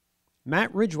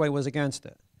 Matt Ridgway was against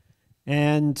it.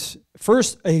 And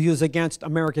first, he was against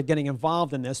America getting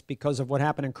involved in this because of what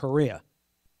happened in Korea.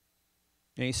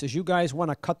 And he says, you guys want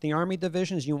to cut the Army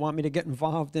divisions? You want me to get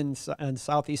involved in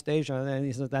Southeast Asia? And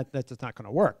he says, that's not going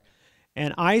to work.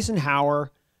 And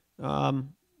Eisenhower,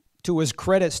 to his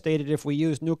credit, stated if we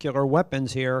use nuclear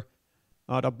weapons here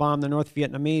to bomb the North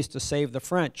Vietnamese to save the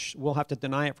French, we'll have to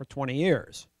deny it for 20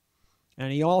 years.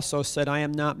 And he also said, I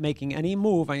am not making any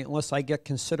move unless I get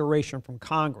consideration from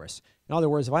Congress. In other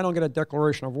words, if I don't get a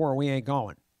declaration of war, we ain't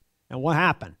going. And what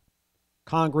happened?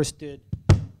 Congress did.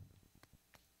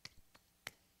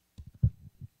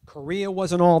 Korea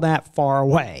wasn't all that far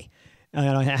away.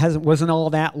 It wasn't all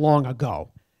that long ago.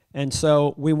 And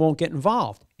so we won't get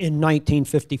involved in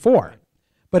 1954.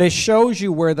 But it shows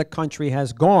you where the country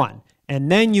has gone. And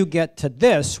then you get to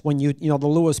this, when the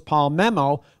Lewis Powell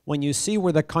memo, when you see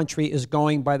where the country is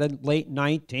going by the late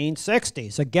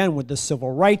 1960s. Again, with the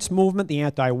civil rights movement, the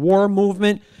anti-war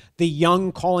movement, the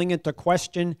young calling into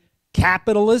question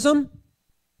capitalism.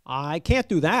 I can't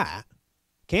do that.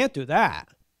 Can't do that.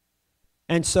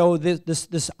 And so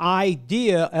this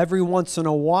idea every once in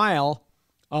a while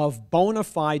of bona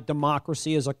fide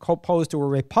democracy as opposed to a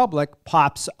republic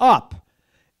pops up.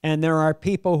 And there are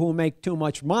people who make too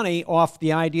much money off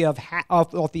the idea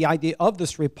of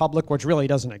this republic, which really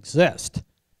doesn't exist.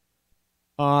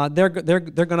 There's going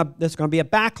to be a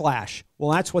backlash.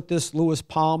 Well, that's what this Lewis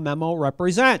Powell memo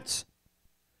represents.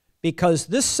 Because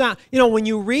this when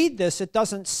you read this, it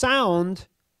doesn't sound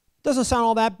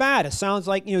all that bad. It sounds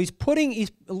like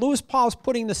Lewis Powell's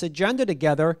putting this agenda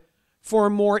together for a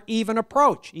more even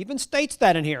approach. Even states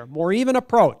that in here, more even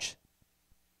approach.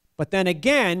 But then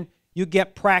again, you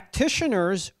get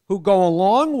practitioners who go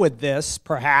along with this,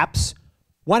 perhaps.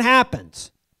 What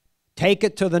happens? Take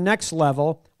it to the next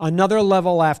level, another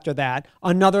level after that,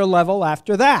 another level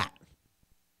after that.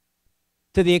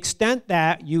 To the extent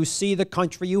that you see the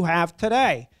country you have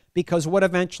today. Because what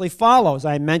eventually follows?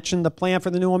 I mentioned the plan for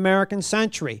the new American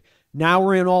century. Now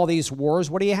we're in all these wars.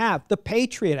 What do you have? The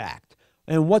Patriot Act.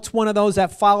 And what's one of those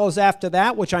that follows after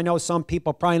that, which I know some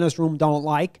people probably in this room don't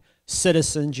like?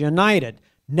 Citizens United.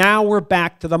 Now we're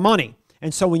back to the money.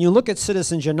 And so when you look at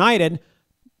Citizens United,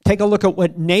 take a look at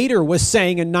what Nader was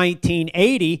saying in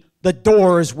 1980. The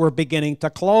doors were beginning to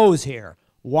close here.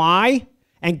 Why?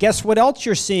 And guess what else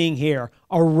you're seeing here?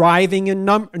 Arriving in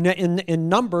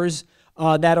numbers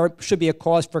that should be a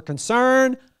cause for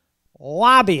concern.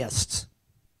 Lobbyists.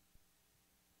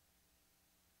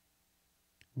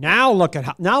 Now look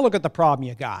at the problem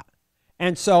you got.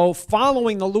 And so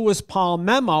following the Lewis Powell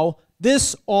memo,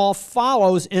 this all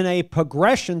follows in a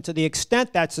progression to the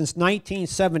extent that since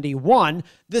 1971,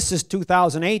 this is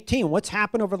 2018. What's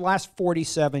happened over the last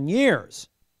 47 years?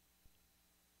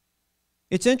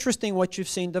 It's interesting what you've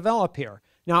seen develop here.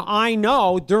 Now, I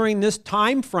know during this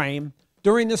time frame,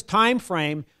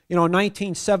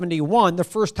 1971, the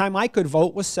first time I could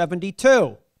vote was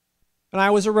 72. And I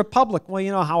was a Republican. Well,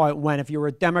 you know how it went. If you were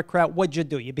a Democrat, what'd you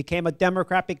do? You became a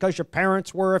Democrat because your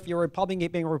parents were. If you were a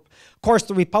Republican, of course,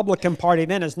 the Republican Party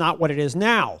then is not what it is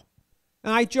now.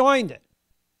 And I joined it.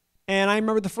 And I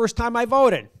remember the first time I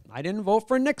voted. I didn't vote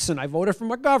for Nixon. I voted for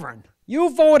McGovern.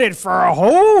 You voted for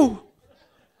who?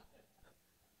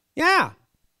 Yeah.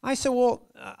 I said, well,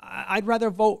 I'd rather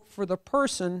vote for the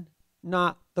person,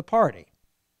 not the party.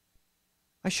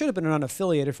 I should have been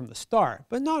unaffiliated from the start.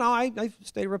 But no, I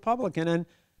stayed Republican. And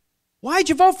why'd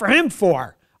you vote for him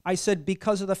for? I said,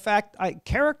 because of the fact,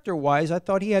 character-wise, I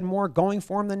thought he had more going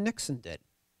for him than Nixon did.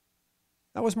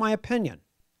 That was my opinion.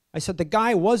 I said, the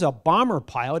guy was a bomber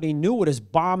pilot. He knew what his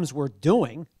bombs were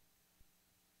doing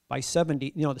by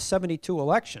the 72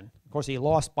 election. Of course, he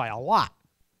lost by a lot.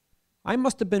 I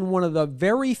must have been one of the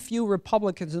very few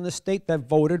Republicans in the state that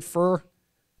voted for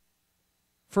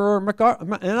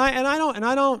McGovern,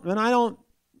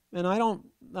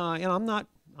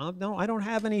 I don't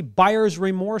have any buyer's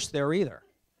remorse there either.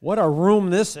 What a room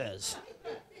this is.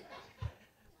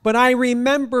 But I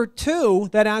remember too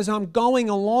that as I'm going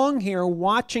along here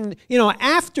watching,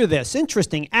 after this,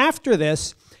 interesting, after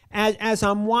this, as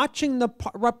I'm watching the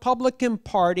Republican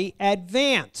Party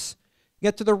advance,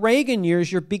 get to the Reagan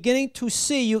years, you're beginning to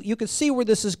see, you can see where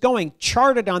this is going,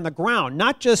 charted on the ground,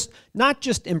 not just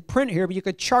in print here, but you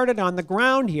could chart it on the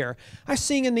ground here. I was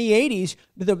seeing in the 80s,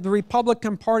 the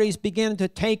Republican parties began to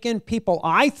take in people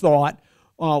I thought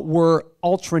were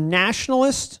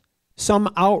ultra-nationalists,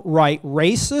 some outright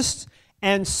racists,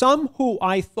 and some who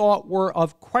I thought were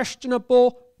of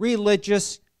questionable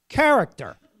religious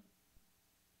character.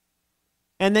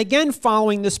 And again,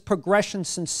 following this progression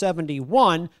since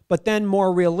 71, but then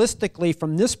more realistically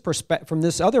from this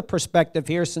other perspective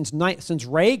here, since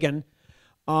Reagan,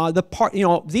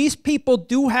 these people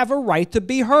do have a right to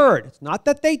be heard. It's not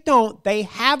that they don't; they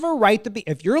have a right to be.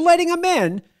 If you're letting them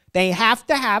in, they have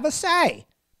to have a say.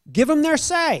 Give them their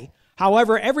say.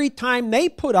 However, every time they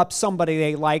put up somebody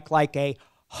they like a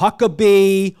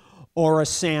Huckabee or a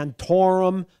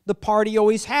Santorum, the party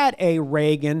always had a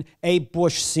Reagan, a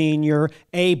Bush Sr.,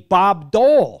 a Bob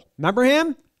Dole. Remember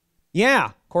him? Yeah,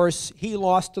 of course, he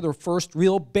lost to the first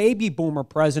real baby boomer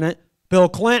president, Bill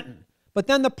Clinton. But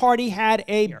then the party had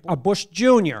a Bush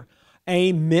Jr.,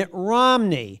 a Mitt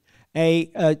Romney,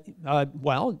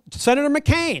 well, Senator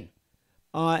McCain.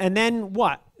 And then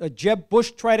what? Jeb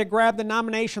Bush tried to grab the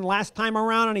nomination last time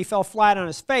around and he fell flat on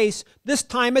his face. This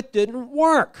time it didn't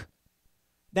work.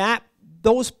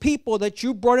 Those people that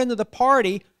you brought into the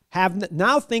party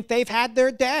now think they've had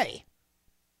their day.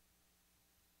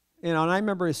 You know, and I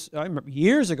remember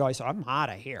years ago I said, I'm out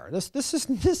of here. This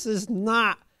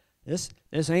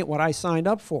ain't what I signed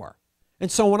up for.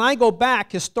 And so when I go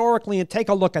back historically and take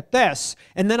a look at this,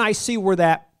 and then I see where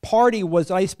that party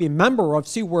I used to be a member of,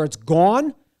 see where it's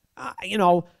gone, you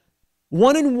know,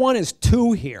 1 and 1 is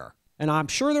 2 here. And I'm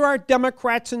sure there are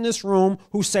Democrats in this room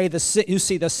who see the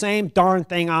same darn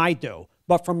thing I do,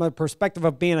 but from a perspective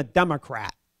of being a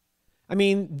Democrat. I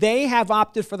mean, they have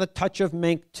opted for the touch of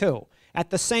mink too. At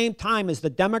the same time as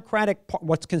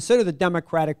what's considered the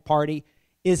Democratic Party,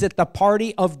 is it the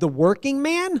party of the working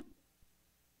man?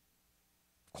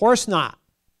 Of course not.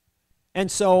 And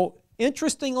so,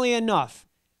 interestingly enough,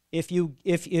 if you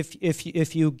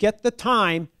get the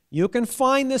time, you can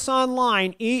find this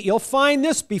online. You'll find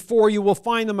this before you will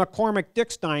find the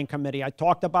McCormick-Dickstein Committee I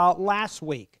talked about last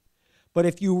week. But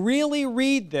if you really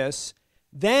read this,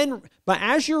 but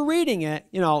as you're reading it,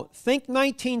 you know, think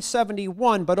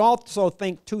 1971, but also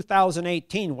think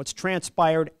 2018, what's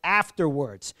transpired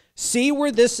afterwards. See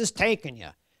where this is taking you.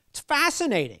 It's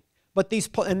fascinating. But these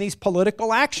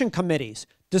political action committees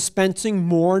dispensing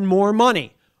more and more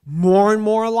money, more and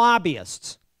more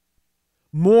lobbyists,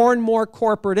 more and more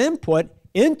corporate input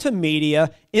into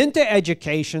media, into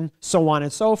education, so on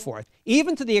and so forth.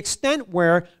 Even to the extent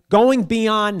where going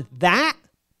beyond that,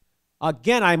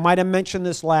 again, I might have mentioned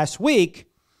this last week,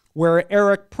 where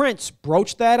Eric Prince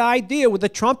broached that idea with the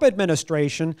Trump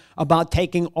administration about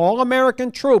taking all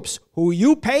American troops, who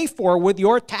you pay for with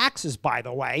your taxes, by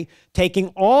the way, taking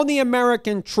all the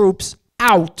American troops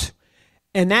out,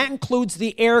 and that includes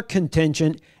the air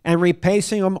contingent, and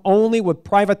replacing them only with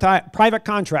private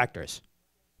contractors.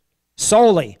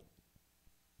 Solely.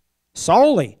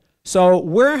 So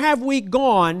where have we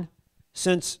gone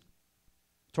since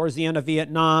towards the end of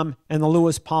Vietnam and the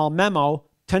Lewis Powell memo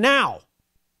to now?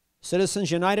 Citizens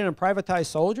United and privatized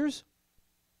soldiers?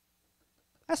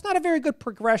 That's not a very good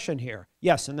progression here.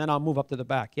 Yes, and then I'll move up to the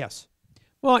back. Yes.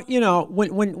 Well, you know,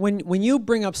 when you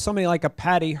bring up somebody like a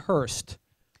Patty Hearst,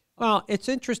 well, it's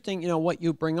interesting, you know, what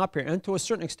you bring up here. And to a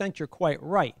certain extent, you're quite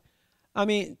right. I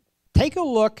mean, take a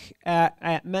look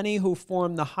at many who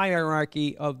form the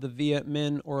hierarchy of the Viet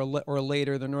Minh or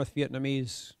later the North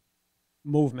Vietnamese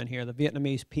movement here, the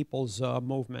Vietnamese People's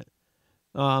Movement.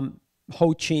 Ho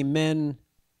Chi Minh,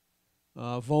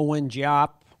 Vo Nguyen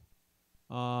Giap,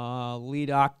 Lee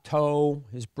Doc To,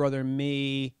 his brother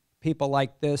Me, people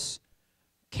like this,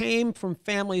 came from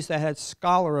families that had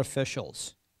scholar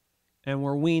officials and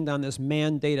were weaned on this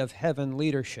mandate of heaven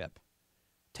leadership.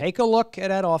 Take a look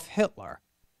at Adolf Hitler.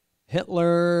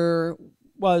 Hitler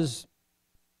was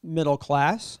middle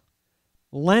class.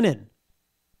 Lenin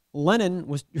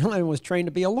was trained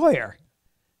to be a lawyer.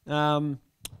 One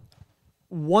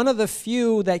of the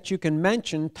few that you can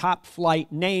mention, top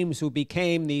flight names who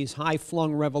became these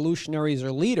high-flung revolutionaries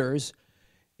or leaders,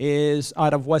 is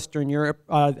out of Western Europe,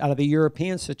 out of the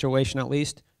European situation at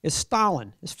least, is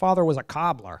Stalin. His father was a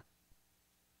cobbler,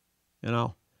 you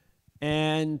know.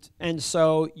 And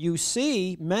so you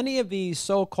see many of these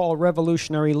so-called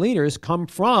revolutionary leaders come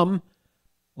from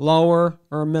lower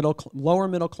middle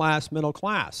class. And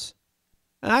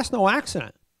that's no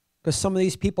accident, because some of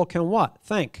these people can what?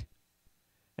 Think.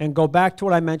 And go back to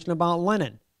what I mentioned about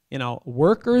Lenin. You know,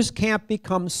 workers can't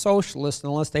become socialists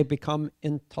unless they become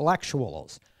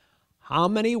intellectuals. How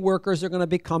many workers are going to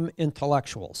become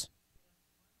intellectuals?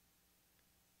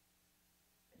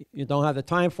 You don't have the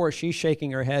time for it. She's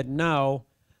shaking her head no.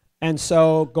 And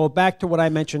so go back to what I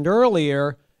mentioned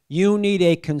earlier. You need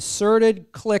a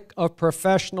concerted clique of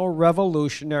professional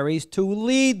revolutionaries to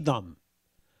lead them.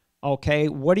 Okay,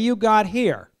 what do you got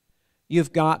here?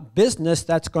 You've got business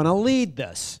that's going to lead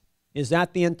this. Is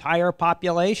that the entire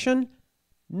population?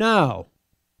 No.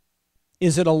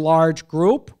 Is it a large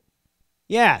group?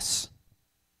 Yes.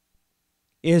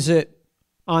 Is it,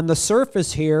 on the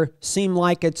surface here, seem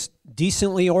like it's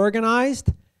decently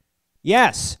organized?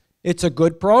 Yes. It's a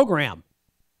good program.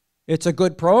 It's a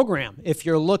good program if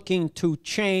you're looking to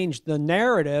change the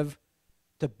narrative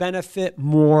to benefit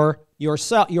more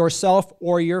yourself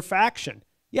or your faction.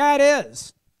 Yeah, it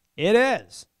is. It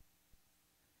is.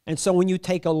 And so when you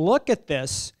take a look at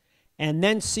this and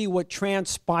then see what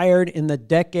transpired in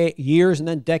the years and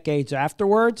then decades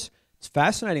afterwards, it's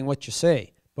fascinating what you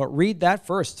see. But read that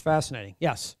first. It's fascinating.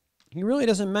 Yes? He really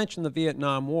doesn't mention the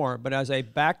Vietnam War, but as a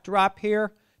backdrop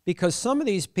here, because some of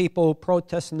these people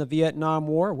protesting the Vietnam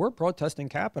War were protesting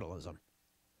capitalism,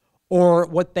 or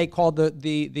what they call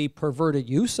the perverted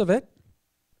use of it,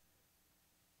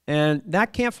 and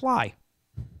that can't fly.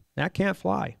 That can't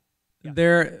fly.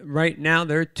 Yeah. Right now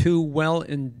they're too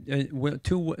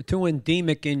too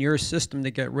endemic in your system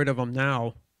to get rid of them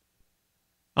now,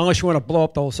 unless you want to blow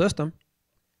up the whole system.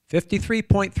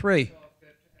 53.3.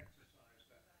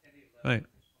 Right.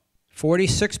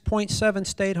 46.7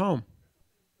 stayed home.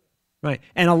 Right.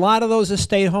 And a lot of those that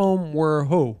stayed home were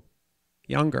who?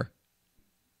 Younger.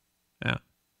 Yeah.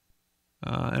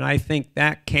 And I think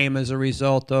that came as a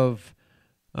result of,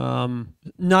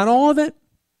 not all of it,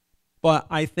 but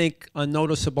I think a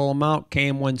noticeable amount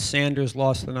came when Sanders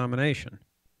lost the nomination.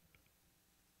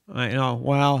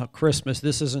 Well, Christmas,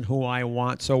 this isn't who I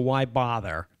want, so why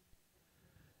bother?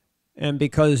 And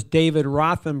because David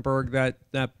Rothenberg,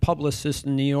 that publicist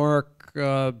in New York,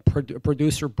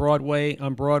 producer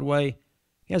on Broadway,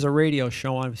 he has a radio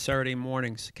show on Saturday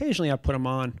mornings. Occasionally I put him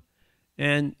on.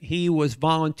 And he was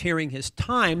volunteering his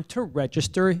time to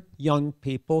register young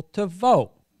people to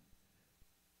vote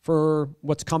for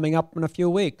what's coming up in a few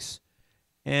weeks.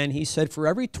 And he said for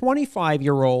every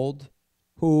 25-year-old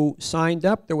who signed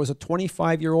up, there was a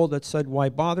 25-year-old that said, why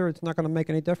bother? It's not going to make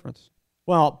any difference.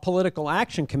 Well, political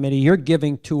action committee, you're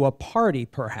giving to a party,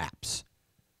 perhaps,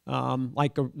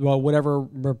 like whatever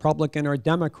Republican or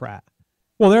Democrat.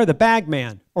 Well, they're the bag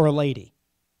man or a lady.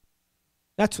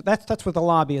 That's what the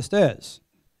lobbyist is.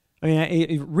 I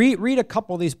mean, read a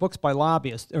couple of these books by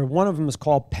lobbyists. Or one of them is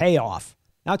called Payoff.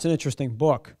 That's an interesting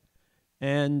book,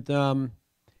 and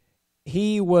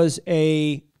he was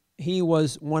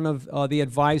one of the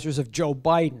advisors of Joe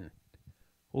Biden,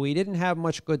 who he didn't have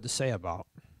much good to say about.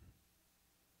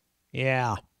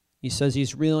 Yeah, he says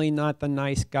he's really not the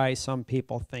nice guy some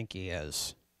people think he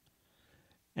is.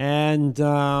 And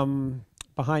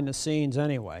behind the scenes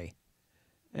anyway.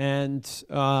 And,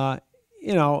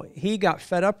 he got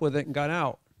fed up with it and got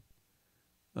out.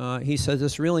 He says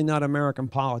it's really not American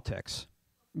politics.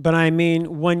 But I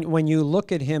mean, when you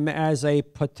look at him as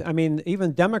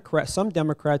even some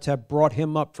Democrats have brought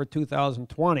him up for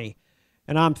 2020.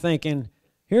 And I'm thinking,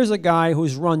 here's a guy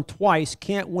who's run twice,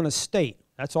 can't win a state.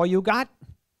 That's all you got?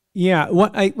 Yeah,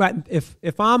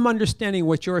 if I'm understanding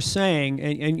what you're saying,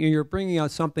 and you're bringing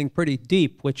out something pretty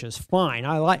deep, which is fine.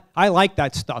 I like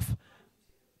that stuff.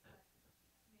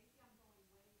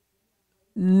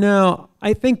 No,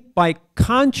 I think by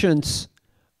conscience,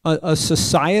 a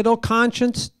societal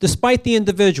conscience, despite the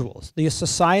individuals, the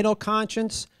societal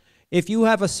conscience, if you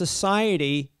have a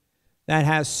society that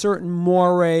has certain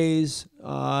mores,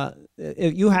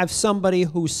 if you have somebody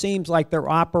who seems like they're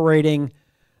operating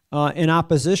in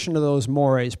opposition to those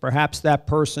mores, perhaps that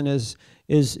person is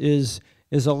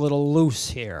a little loose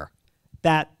here.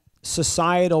 That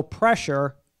societal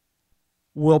pressure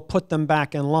will put them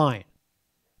back in line.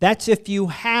 That's if you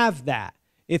have that.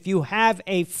 If you have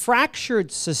a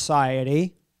fractured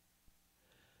society,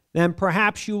 then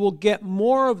perhaps you will get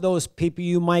more of those people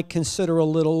you might consider a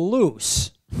little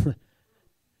loose.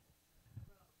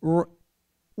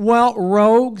 Well,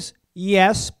 rogues,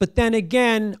 yes, but then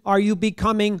again, are you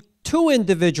becoming too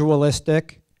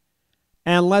individualistic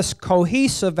and less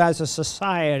cohesive as a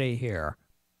society here?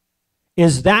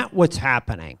 Is that what's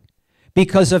happening?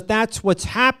 Because if that's what's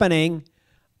happening,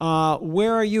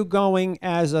 where are you going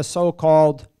as a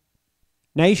so-called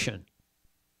nation?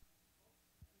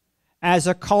 As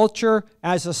a culture,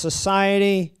 as a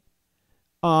society,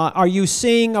 are you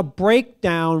seeing a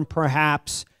breakdown,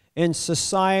 perhaps, in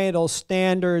societal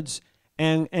standards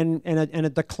and a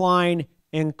decline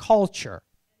in culture?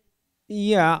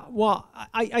 Yeah, well,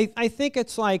 I think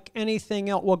it's like anything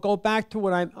else. We'll go back to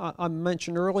what I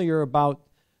mentioned earlier about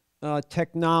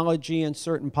technology and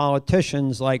certain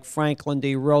politicians like Franklin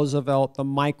D. Roosevelt, the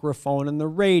microphone and the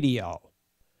radio.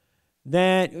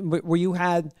 Then where you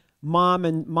had mom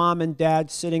and dad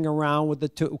sitting around with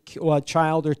a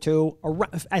child or two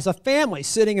as a family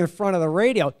sitting in front of the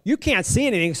radio. You can't see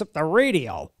anything except the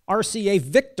radio. RCA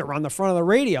Victor on the front of the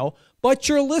radio, but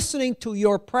you're listening to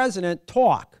your president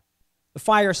talk, the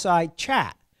fireside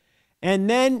chat, and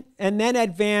then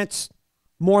advance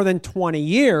more than 20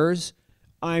 years.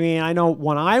 I mean, I know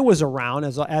when I was around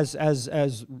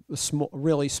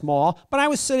really small, but I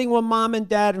was sitting with mom and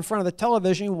dad in front of the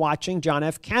television watching John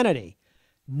F. Kennedy.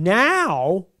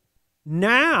 Now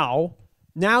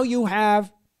you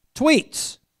have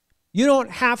tweets. You don't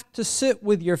have to sit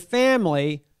with your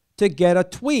family to get a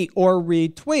tweet or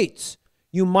read tweets.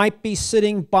 You might be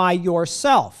sitting by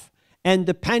yourself. And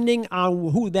depending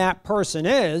on who that person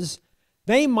is,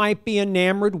 They might be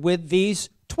enamored with these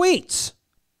tweets.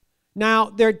 Now,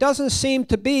 there doesn't seem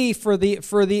to be, for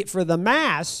the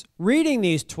mass reading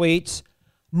these tweets,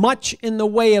 much in the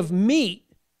way of meat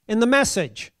in the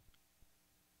message.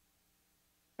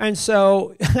 And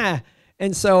so,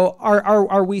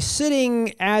 are we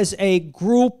sitting as a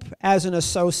group, as an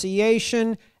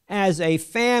association, as a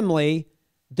family,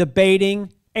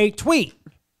 debating a tweet?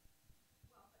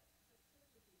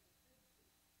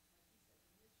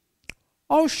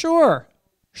 Oh, sure,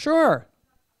 sure.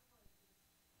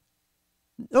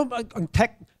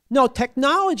 No,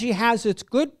 technology has its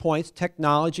good points.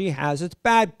 Technology has its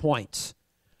bad points.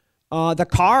 The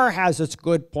car has its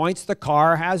good points. The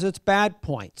car has its bad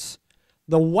points.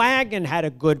 The wagon had a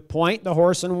good point. The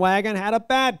horse and wagon had a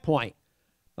bad point.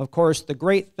 Of course, the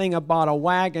great thing about a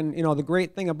wagon, you know, the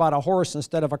great thing about a horse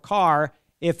instead of a car,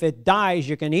 if it dies,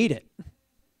 you can eat it.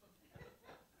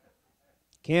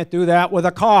 Can't do that with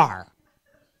a car.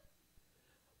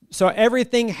 So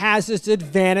everything has its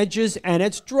advantages and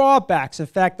its drawbacks. In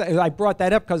fact, I brought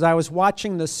that up because I was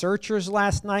watching The Searchers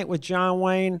last night with John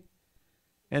Wayne,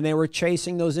 and they were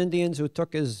chasing those Indians who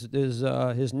took his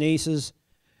nieces.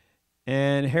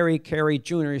 And Harry Carey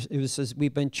Jr., he says,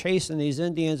 we've been chasing these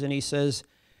Indians, and he says,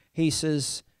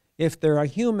 if they're a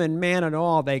human man at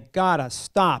all, they gotta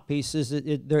stop. He says,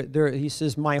 he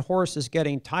says, my horse is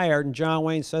getting tired, and John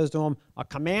Wayne says to him, a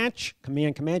Comanche,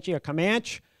 a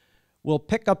Comanche, will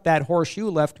pick up that horse you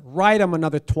left, ride him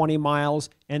another 20 miles,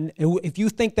 and if you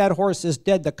think that horse is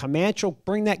dead, the Comanche will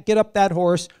get up that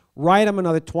horse, ride him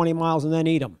another 20 miles, and then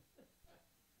eat him.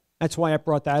 That's why I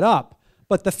brought that up.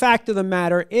 But the fact of the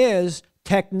matter is,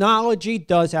 technology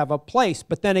does have a place,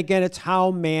 but then again, it's how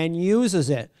man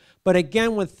uses it. But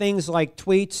again, with things like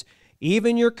tweets,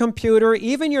 even your computer,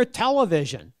 even your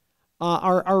television,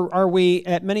 are we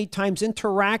at many times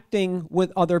interacting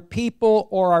with other people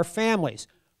or our families?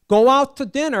 Go out to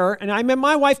dinner, and I mean,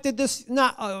 my wife did this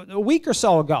not a week or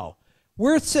so ago.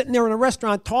 We're sitting there in a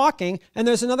restaurant talking, and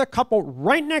there's another couple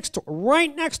right next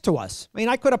to us. I mean,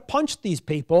 I could have punched these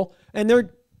people, and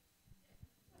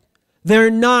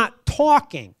they're not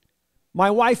talking.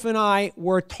 My wife and I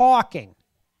were talking.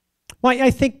 Well, I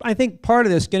think part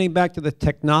of this, getting back to the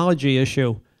technology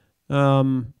issue,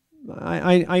 I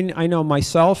know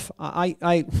myself. I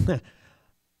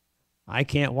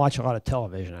can't watch a lot of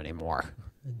television anymore.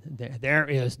 There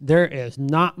is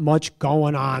not much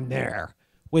going on there,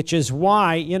 which is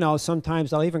why, you know,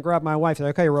 sometimes I'll even grab my wife and say,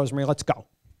 okay, Rosemary, let's go.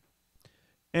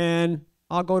 And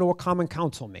I'll go to a Common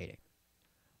Council meeting.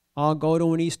 I'll go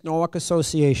to an East Norwalk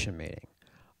Association meeting.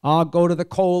 I'll go to the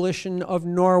Coalition of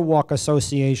Norwalk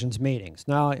Associations meetings.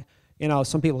 Now, you know,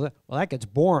 some people say, well, that gets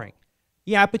boring.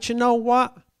 Yeah, but you know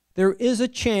what? There is a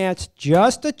chance,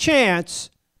 just a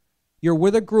chance, you're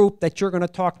with a group that you're going to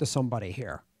talk to somebody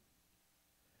here.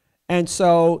 And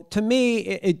so, to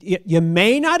me, you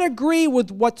may not agree with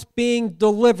what's being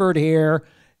delivered here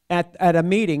at a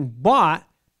meeting, but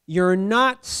you're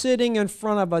not sitting in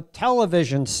front of a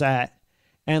television set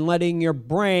and letting your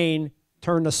brain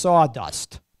turn to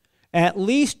sawdust. At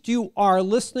least you are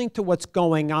listening to what's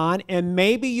going on, and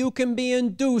maybe you can be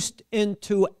induced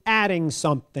into adding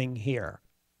something here.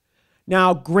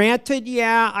 Now, granted,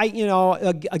 yeah,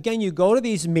 again, you go to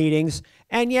these meetings,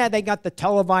 and yeah, they got the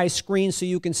televised screen so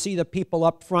you can see the people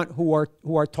up front who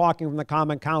are talking from the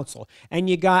Common Council. And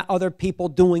you got other people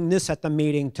doing this at the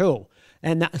meeting too.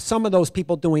 And some of those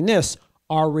people doing this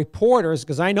are reporters,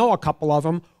 because I know a couple of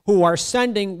them, who are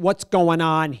sending what's going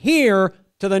on here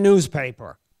to the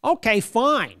newspaper. Okay,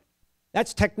 fine.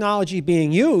 That's technology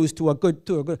being used to a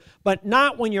good, but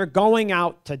not when you're going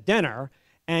out to dinner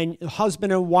and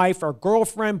husband and wife or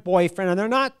girlfriend, boyfriend, and they're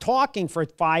not talking for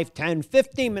 5, 10,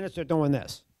 15 minutes, they're doing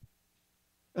this.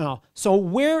 So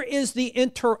where is the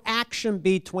interaction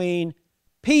between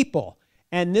people?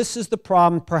 And this is the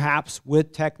problem, perhaps,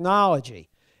 with technology.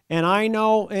 And I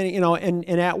know, and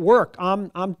at work,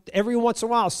 I'm every once in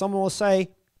a while, someone will say,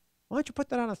 why don't you put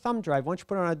that on a thumb drive? Why don't you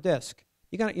put it on a disk?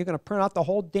 You're gonna print out the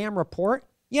whole damn report?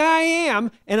 Yeah, I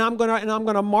am, and I'm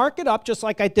gonna mark it up just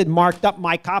like I did marked up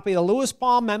my copy of the Lewis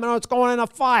Paul Amendment. It's going in a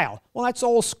file. Well, that's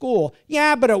old school.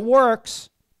 Yeah, but it works.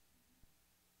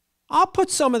 I'll put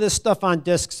some of this stuff on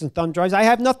disks and thumb drives. I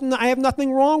have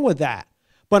nothing wrong with that.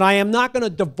 But I am not going to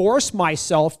divorce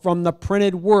myself from the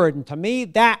printed word. And to me,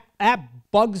 that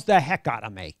bugs the heck out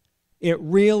of me. It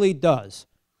really does.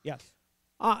 Yes.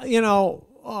 I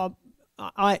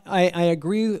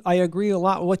agree a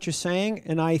lot with what you're saying,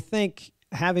 and I think,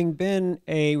 having been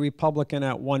a Republican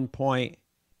at one point,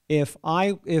 if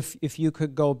you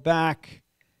could go back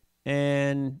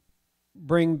and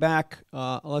bring back,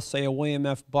 let's say, a William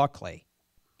F. Buckley,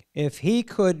 if he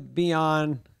could be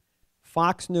on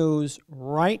Fox News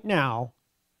right now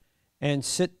and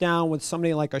sit down with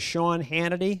somebody like a Sean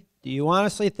Hannity, do you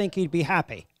honestly think he'd be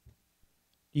happy?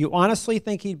 Do you honestly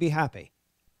think he'd be happy?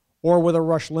 Or with a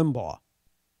Rush Limbaugh?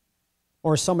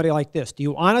 Or somebody like this? Do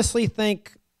you honestly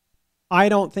think? I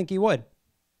don't think he would.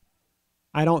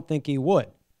 I don't think he would.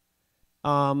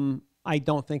 I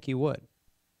don't think he would.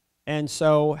 And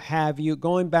so have you,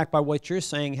 going back by what you're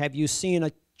saying, have you seen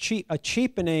a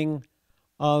cheapening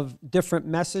of different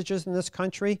messages in this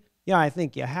country? Yeah, I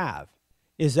think you have.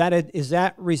 Is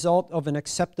that result of an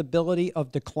acceptability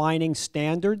of declining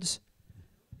standards?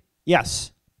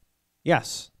 Yes.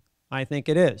 Yes, I think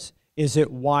it is. Is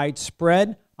it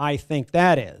widespread? I think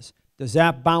that is. Does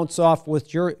that bounce off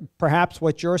with perhaps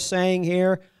what you're saying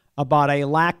here about a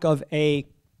lack of a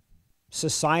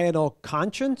societal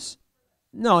conscience?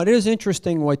 No, it is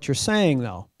interesting what you're saying,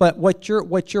 though. But what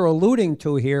you're alluding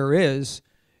to here is,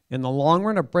 in the long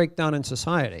run, a breakdown in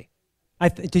society.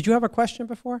 Did you have a question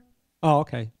before? Oh,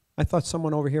 okay. I thought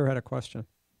someone over here had a question.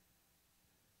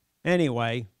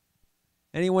 Anyway,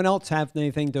 anyone else have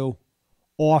anything to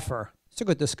offer? It's a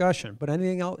good discussion. But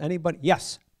anything else? Anybody?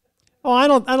 Yes. Oh, I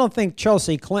don't think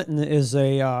Chelsea Clinton is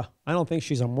a. I don't think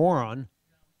she's a moron.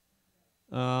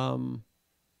 You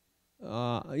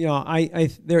know,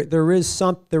 there is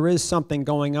something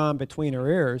going on between her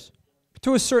ears.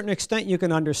 To a certain extent, you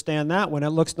can understand that when it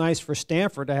looks nice for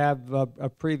Stanford to have a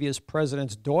previous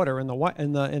president's daughter in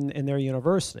their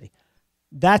university.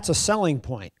 That's a selling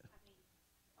point.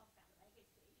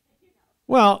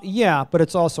 Well, yeah, but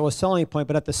it's also a selling point.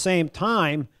 But at the same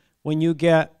time, when you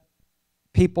get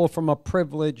people from a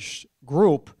privileged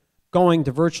group going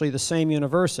to virtually the same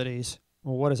universities,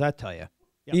 well, what does that tell you?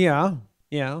 Yeah,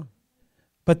 yeah.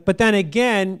 But then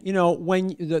again, you know,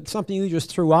 something you just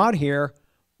threw out here,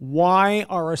 why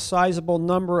are a sizable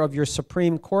number of your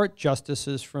Supreme Court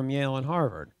justices from Yale and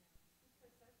Harvard?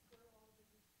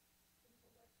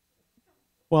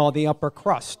 Well, the upper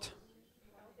crust.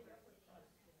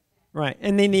 Right,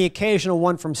 and then the occasional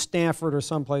one from Stanford or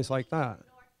someplace like that.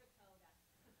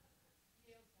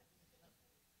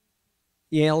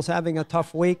 Yale's having a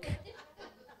tough week.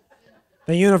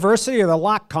 The university or the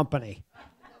lock company?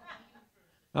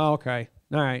 Oh, okay,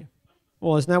 all right.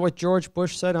 Well, isn't that what George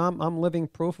Bush said? I'm living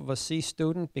proof of a C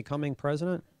student becoming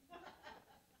president.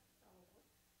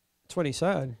 That's what he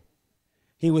said.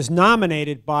 He was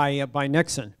nominated by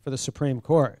Nixon for the Supreme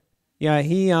Court. Yeah,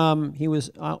 he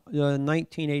was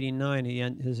 1989.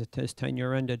 His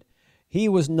tenure ended. He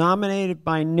was nominated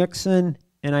by Nixon,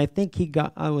 and I think he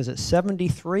got was it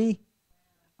 73?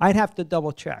 I'd have to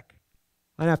double check.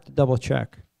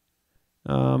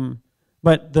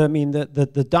 But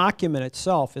the document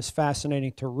itself is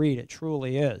fascinating to read. It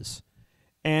truly is.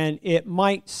 And it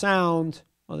might sound,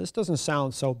 well, this doesn't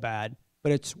sound so bad,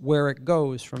 but it's where it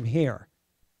goes from here.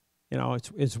 You know,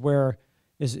 it's where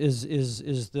is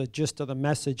the gist of the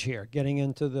message here. Getting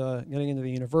into the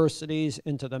universities,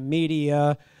 into the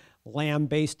media,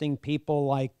 lambasting people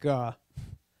like Ralph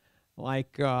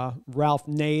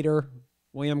Nader,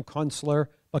 William Kunstler.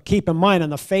 But keep in mind,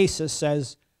 on the faces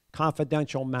says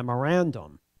confidential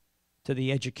memorandum to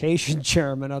the education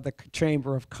chairman of the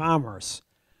Chamber of Commerce.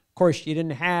 Of course, you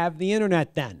didn't have the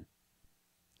internet then.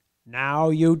 Now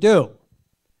you do.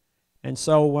 And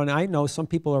so when I know some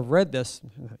people have read this,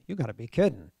 you got to be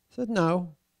kidding. I said,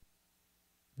 no.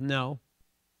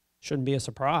 Shouldn't be a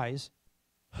surprise.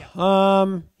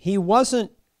 Yeah. He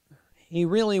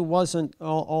really wasn't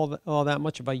all that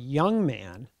much of a young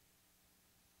man.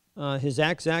 His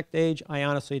exact age, I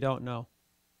honestly don't know.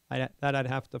 I'd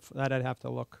have to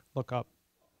look up.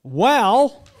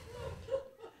 Well,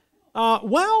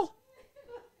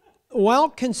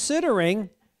 considering,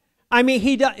 I mean,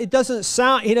 he doesn't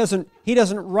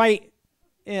write.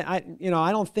 I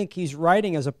don't think he's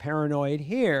writing as a paranoid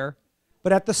here,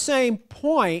 but at the same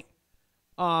point,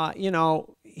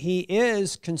 he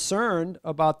is concerned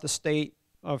about the state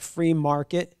of free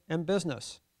market and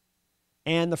business,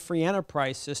 and the free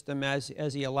enterprise system as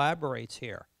he elaborates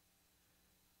here.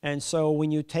 And so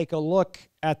when you take a look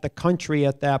at the country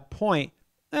at that point,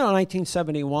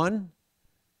 1971,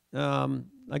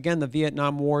 again, the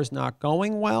Vietnam War is not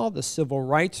going well, the civil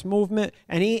rights movement,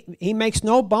 and he makes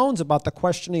no bones about the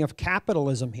questioning of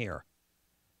capitalism here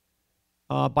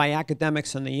by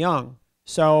academics and the young.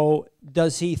 So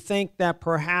does he think that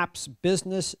perhaps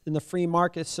business in the free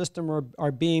market system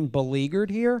are being beleaguered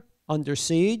here, under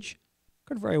siege?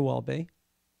 Could very well be.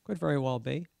 Could very well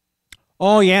be.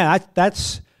 Oh yeah,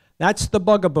 that's the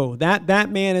bugaboo.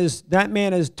 That man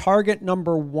is target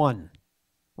number one,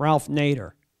 Ralph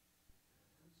Nader.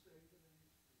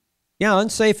 Yeah,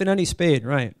 unsafe at any speed,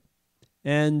 right?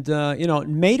 And, you know,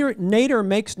 Nader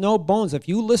makes no bones. If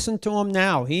you listen to him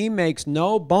now, he makes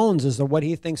no bones as to what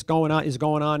he thinks is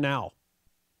going on now.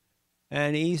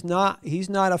 And he's not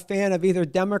a fan of either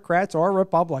Democrats or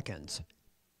Republicans.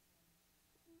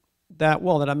 That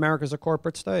America's a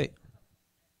corporate state.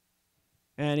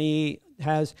 And he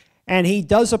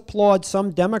does applaud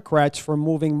some Democrats for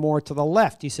moving more to the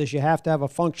left. He says you have to have a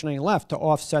functioning left to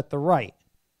offset the right,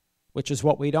 which is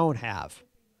what we don't have.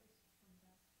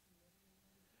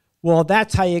 Well,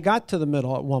 that's how you got to the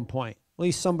middle at one point. At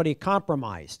least somebody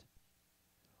compromised.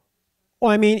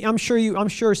 Well, I mean, I'm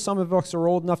sure some of us are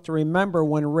old enough to remember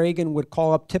when Reagan would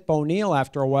call up Tip O'Neill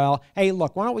after a while, hey,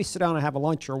 look, why don't we sit down and have a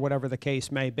lunch or whatever the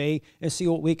case may be and see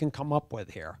what we can come up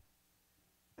with here.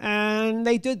 And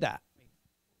they did that.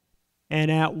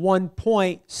 And at one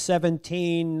point,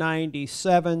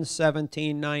 1797,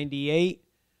 1798,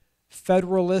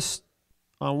 Federalists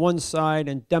on one side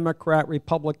and Democrat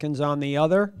Republicans on the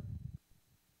other.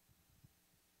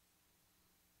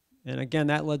 And again,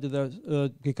 that led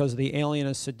to because of the Alien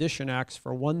and Sedition Acts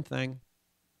for one thing.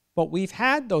 But we've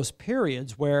had those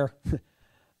periods where,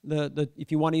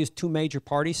 if you want to use two major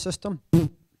party system,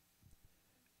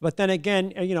 but then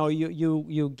again, you know,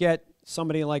 you get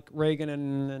somebody like Reagan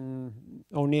and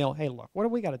O'Neill, hey, look, what do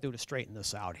we got to do to straighten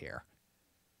this out here?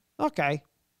 Okay,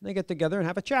 they get together and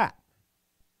have a chat.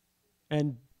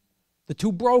 And the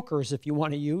two brokers, if you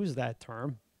want to use that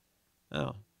term,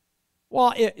 oh.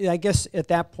 Well, I guess at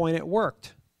that point it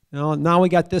worked. You know, now we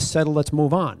got this settled, let's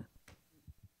move on.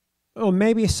 Oh,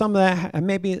 maybe some of that,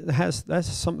 maybe that's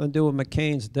something to do with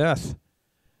McCain's death.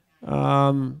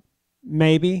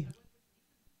 Maybe.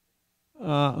 You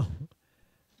know,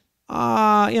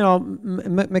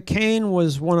 McCain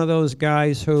was one of those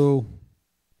guys who,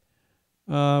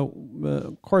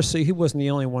 of course, he wasn't the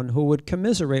only one who would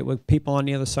commiserate with people on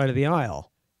the other side of the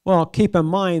aisle. Well, keep in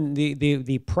mind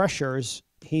the pressures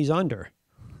he's under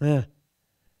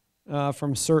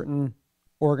from certain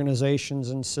organizations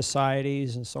and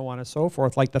societies and so on and so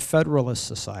forth, like the Federalist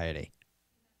Society.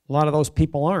 A lot of those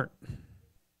people aren't.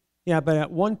 Yeah, but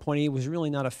at one point he was really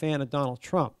not a fan of Donald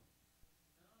Trump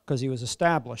because he was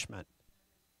establishment.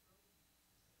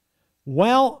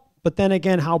 Well, but then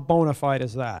again, how bona fide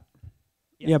is that?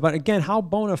 Yeah, but again, how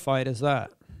bona fide is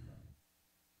that?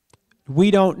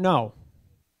 We don't know.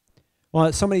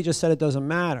 Well, somebody just said it doesn't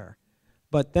matter.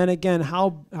 But then again, how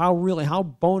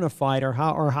bona fide or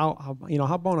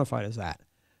how bona fide is that?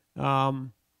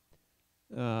 You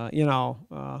know,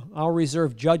 I'll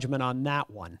reserve judgment on that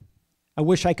one. I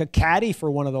wish I could caddy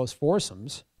for one of those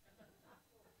foursomes.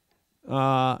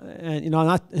 And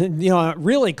I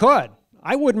really could.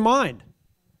 I wouldn't mind.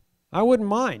 I wouldn't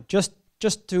mind just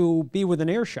to be within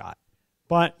earshot.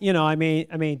 But you know, I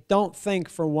mean, don't think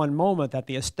for one moment that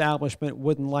the establishment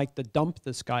wouldn't like to dump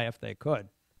this guy if they could.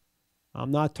 I'm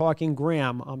not talking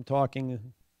Graham. I'm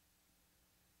talking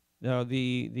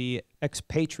the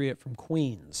expatriate from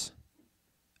Queens.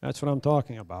 That's what I'm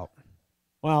talking about.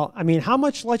 Well, I mean, how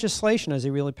much legislation has he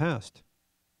really passed?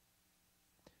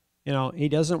 You know, he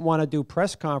doesn't want to do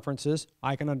press conferences.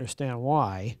 I can understand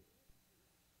why.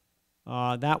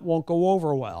 That won't go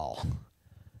over well.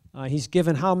 He's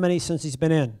given how many since he's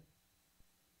been in?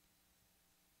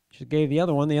 She gave the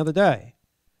other one the other day.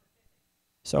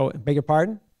 So, beg your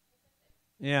pardon?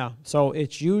 Yeah, so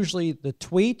it's usually the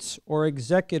tweets or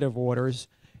executive orders,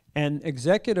 and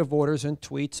executive orders and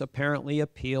tweets apparently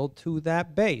appeal to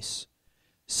that base.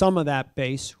 Some of that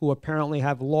base who apparently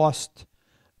have lost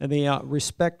the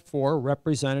respect for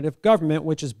representative government,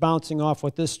 which is bouncing off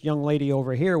what this young lady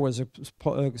over here was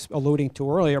alluding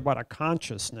to earlier about a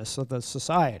consciousness of the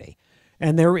society.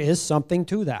 And there is something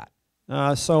to that.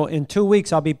 So in 2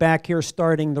 weeks, I'll be back here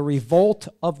starting the Revolt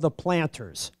of the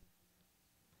Planters.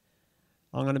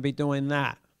 I'm going to be doing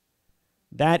that.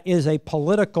 That is a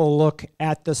political look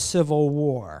at the Civil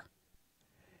War.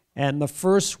 And the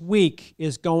first week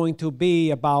is going to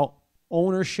be about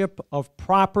ownership of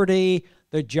property,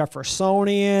 the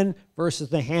Jeffersonian versus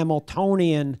the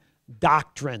Hamiltonian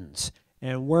doctrines,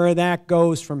 and where that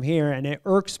goes from here. And it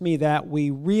irks me that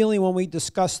we really, when we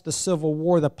discuss the Civil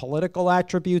War, the political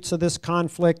attributes of this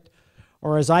conflict,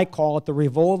 or as I call it, the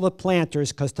Revolt of the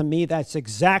Planters, because to me that's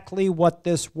exactly what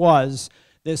this was,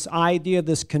 this idea of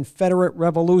this Confederate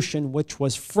Revolution, which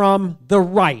was from the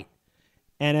right,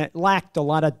 and it lacked a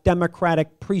lot of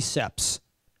democratic precepts.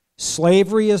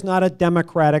 Slavery is not a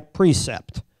democratic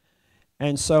precept.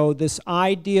 And so this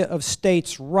idea of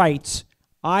states' rights,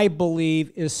 I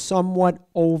believe, is somewhat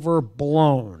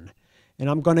overblown. And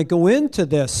I'm going to go into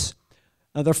this.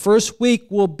 The first week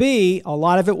will be, a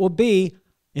lot of it will be,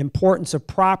 importance of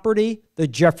property, the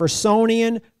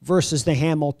Jeffersonian versus the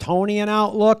Hamiltonian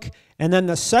outlook. And then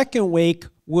the second week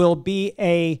will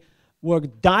we'll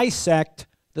dissect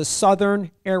the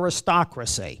Southern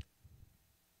aristocracy.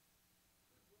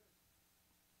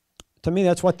 To me,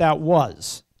 that's what that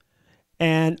was.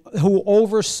 And who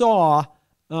oversaw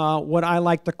what I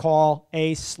like to call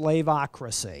a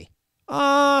slavocracy.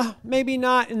 Maybe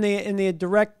not in the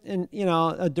direct,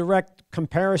 a direct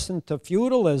comparison to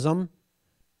feudalism.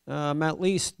 At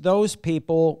least those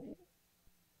people,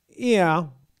 yeah,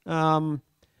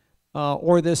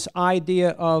 or this idea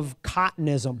of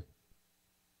cottonism.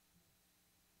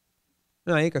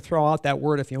 Now, you could throw out that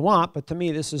word if you want, but to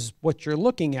me, this is what you're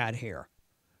looking at here.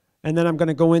 And then I'm going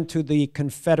to go into the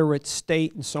Confederate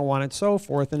state and so on and so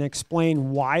forth and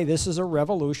explain why this is a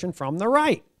revolution from the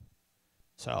right.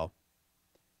 So,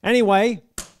 anyway,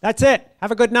 that's it.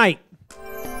 Have a good night.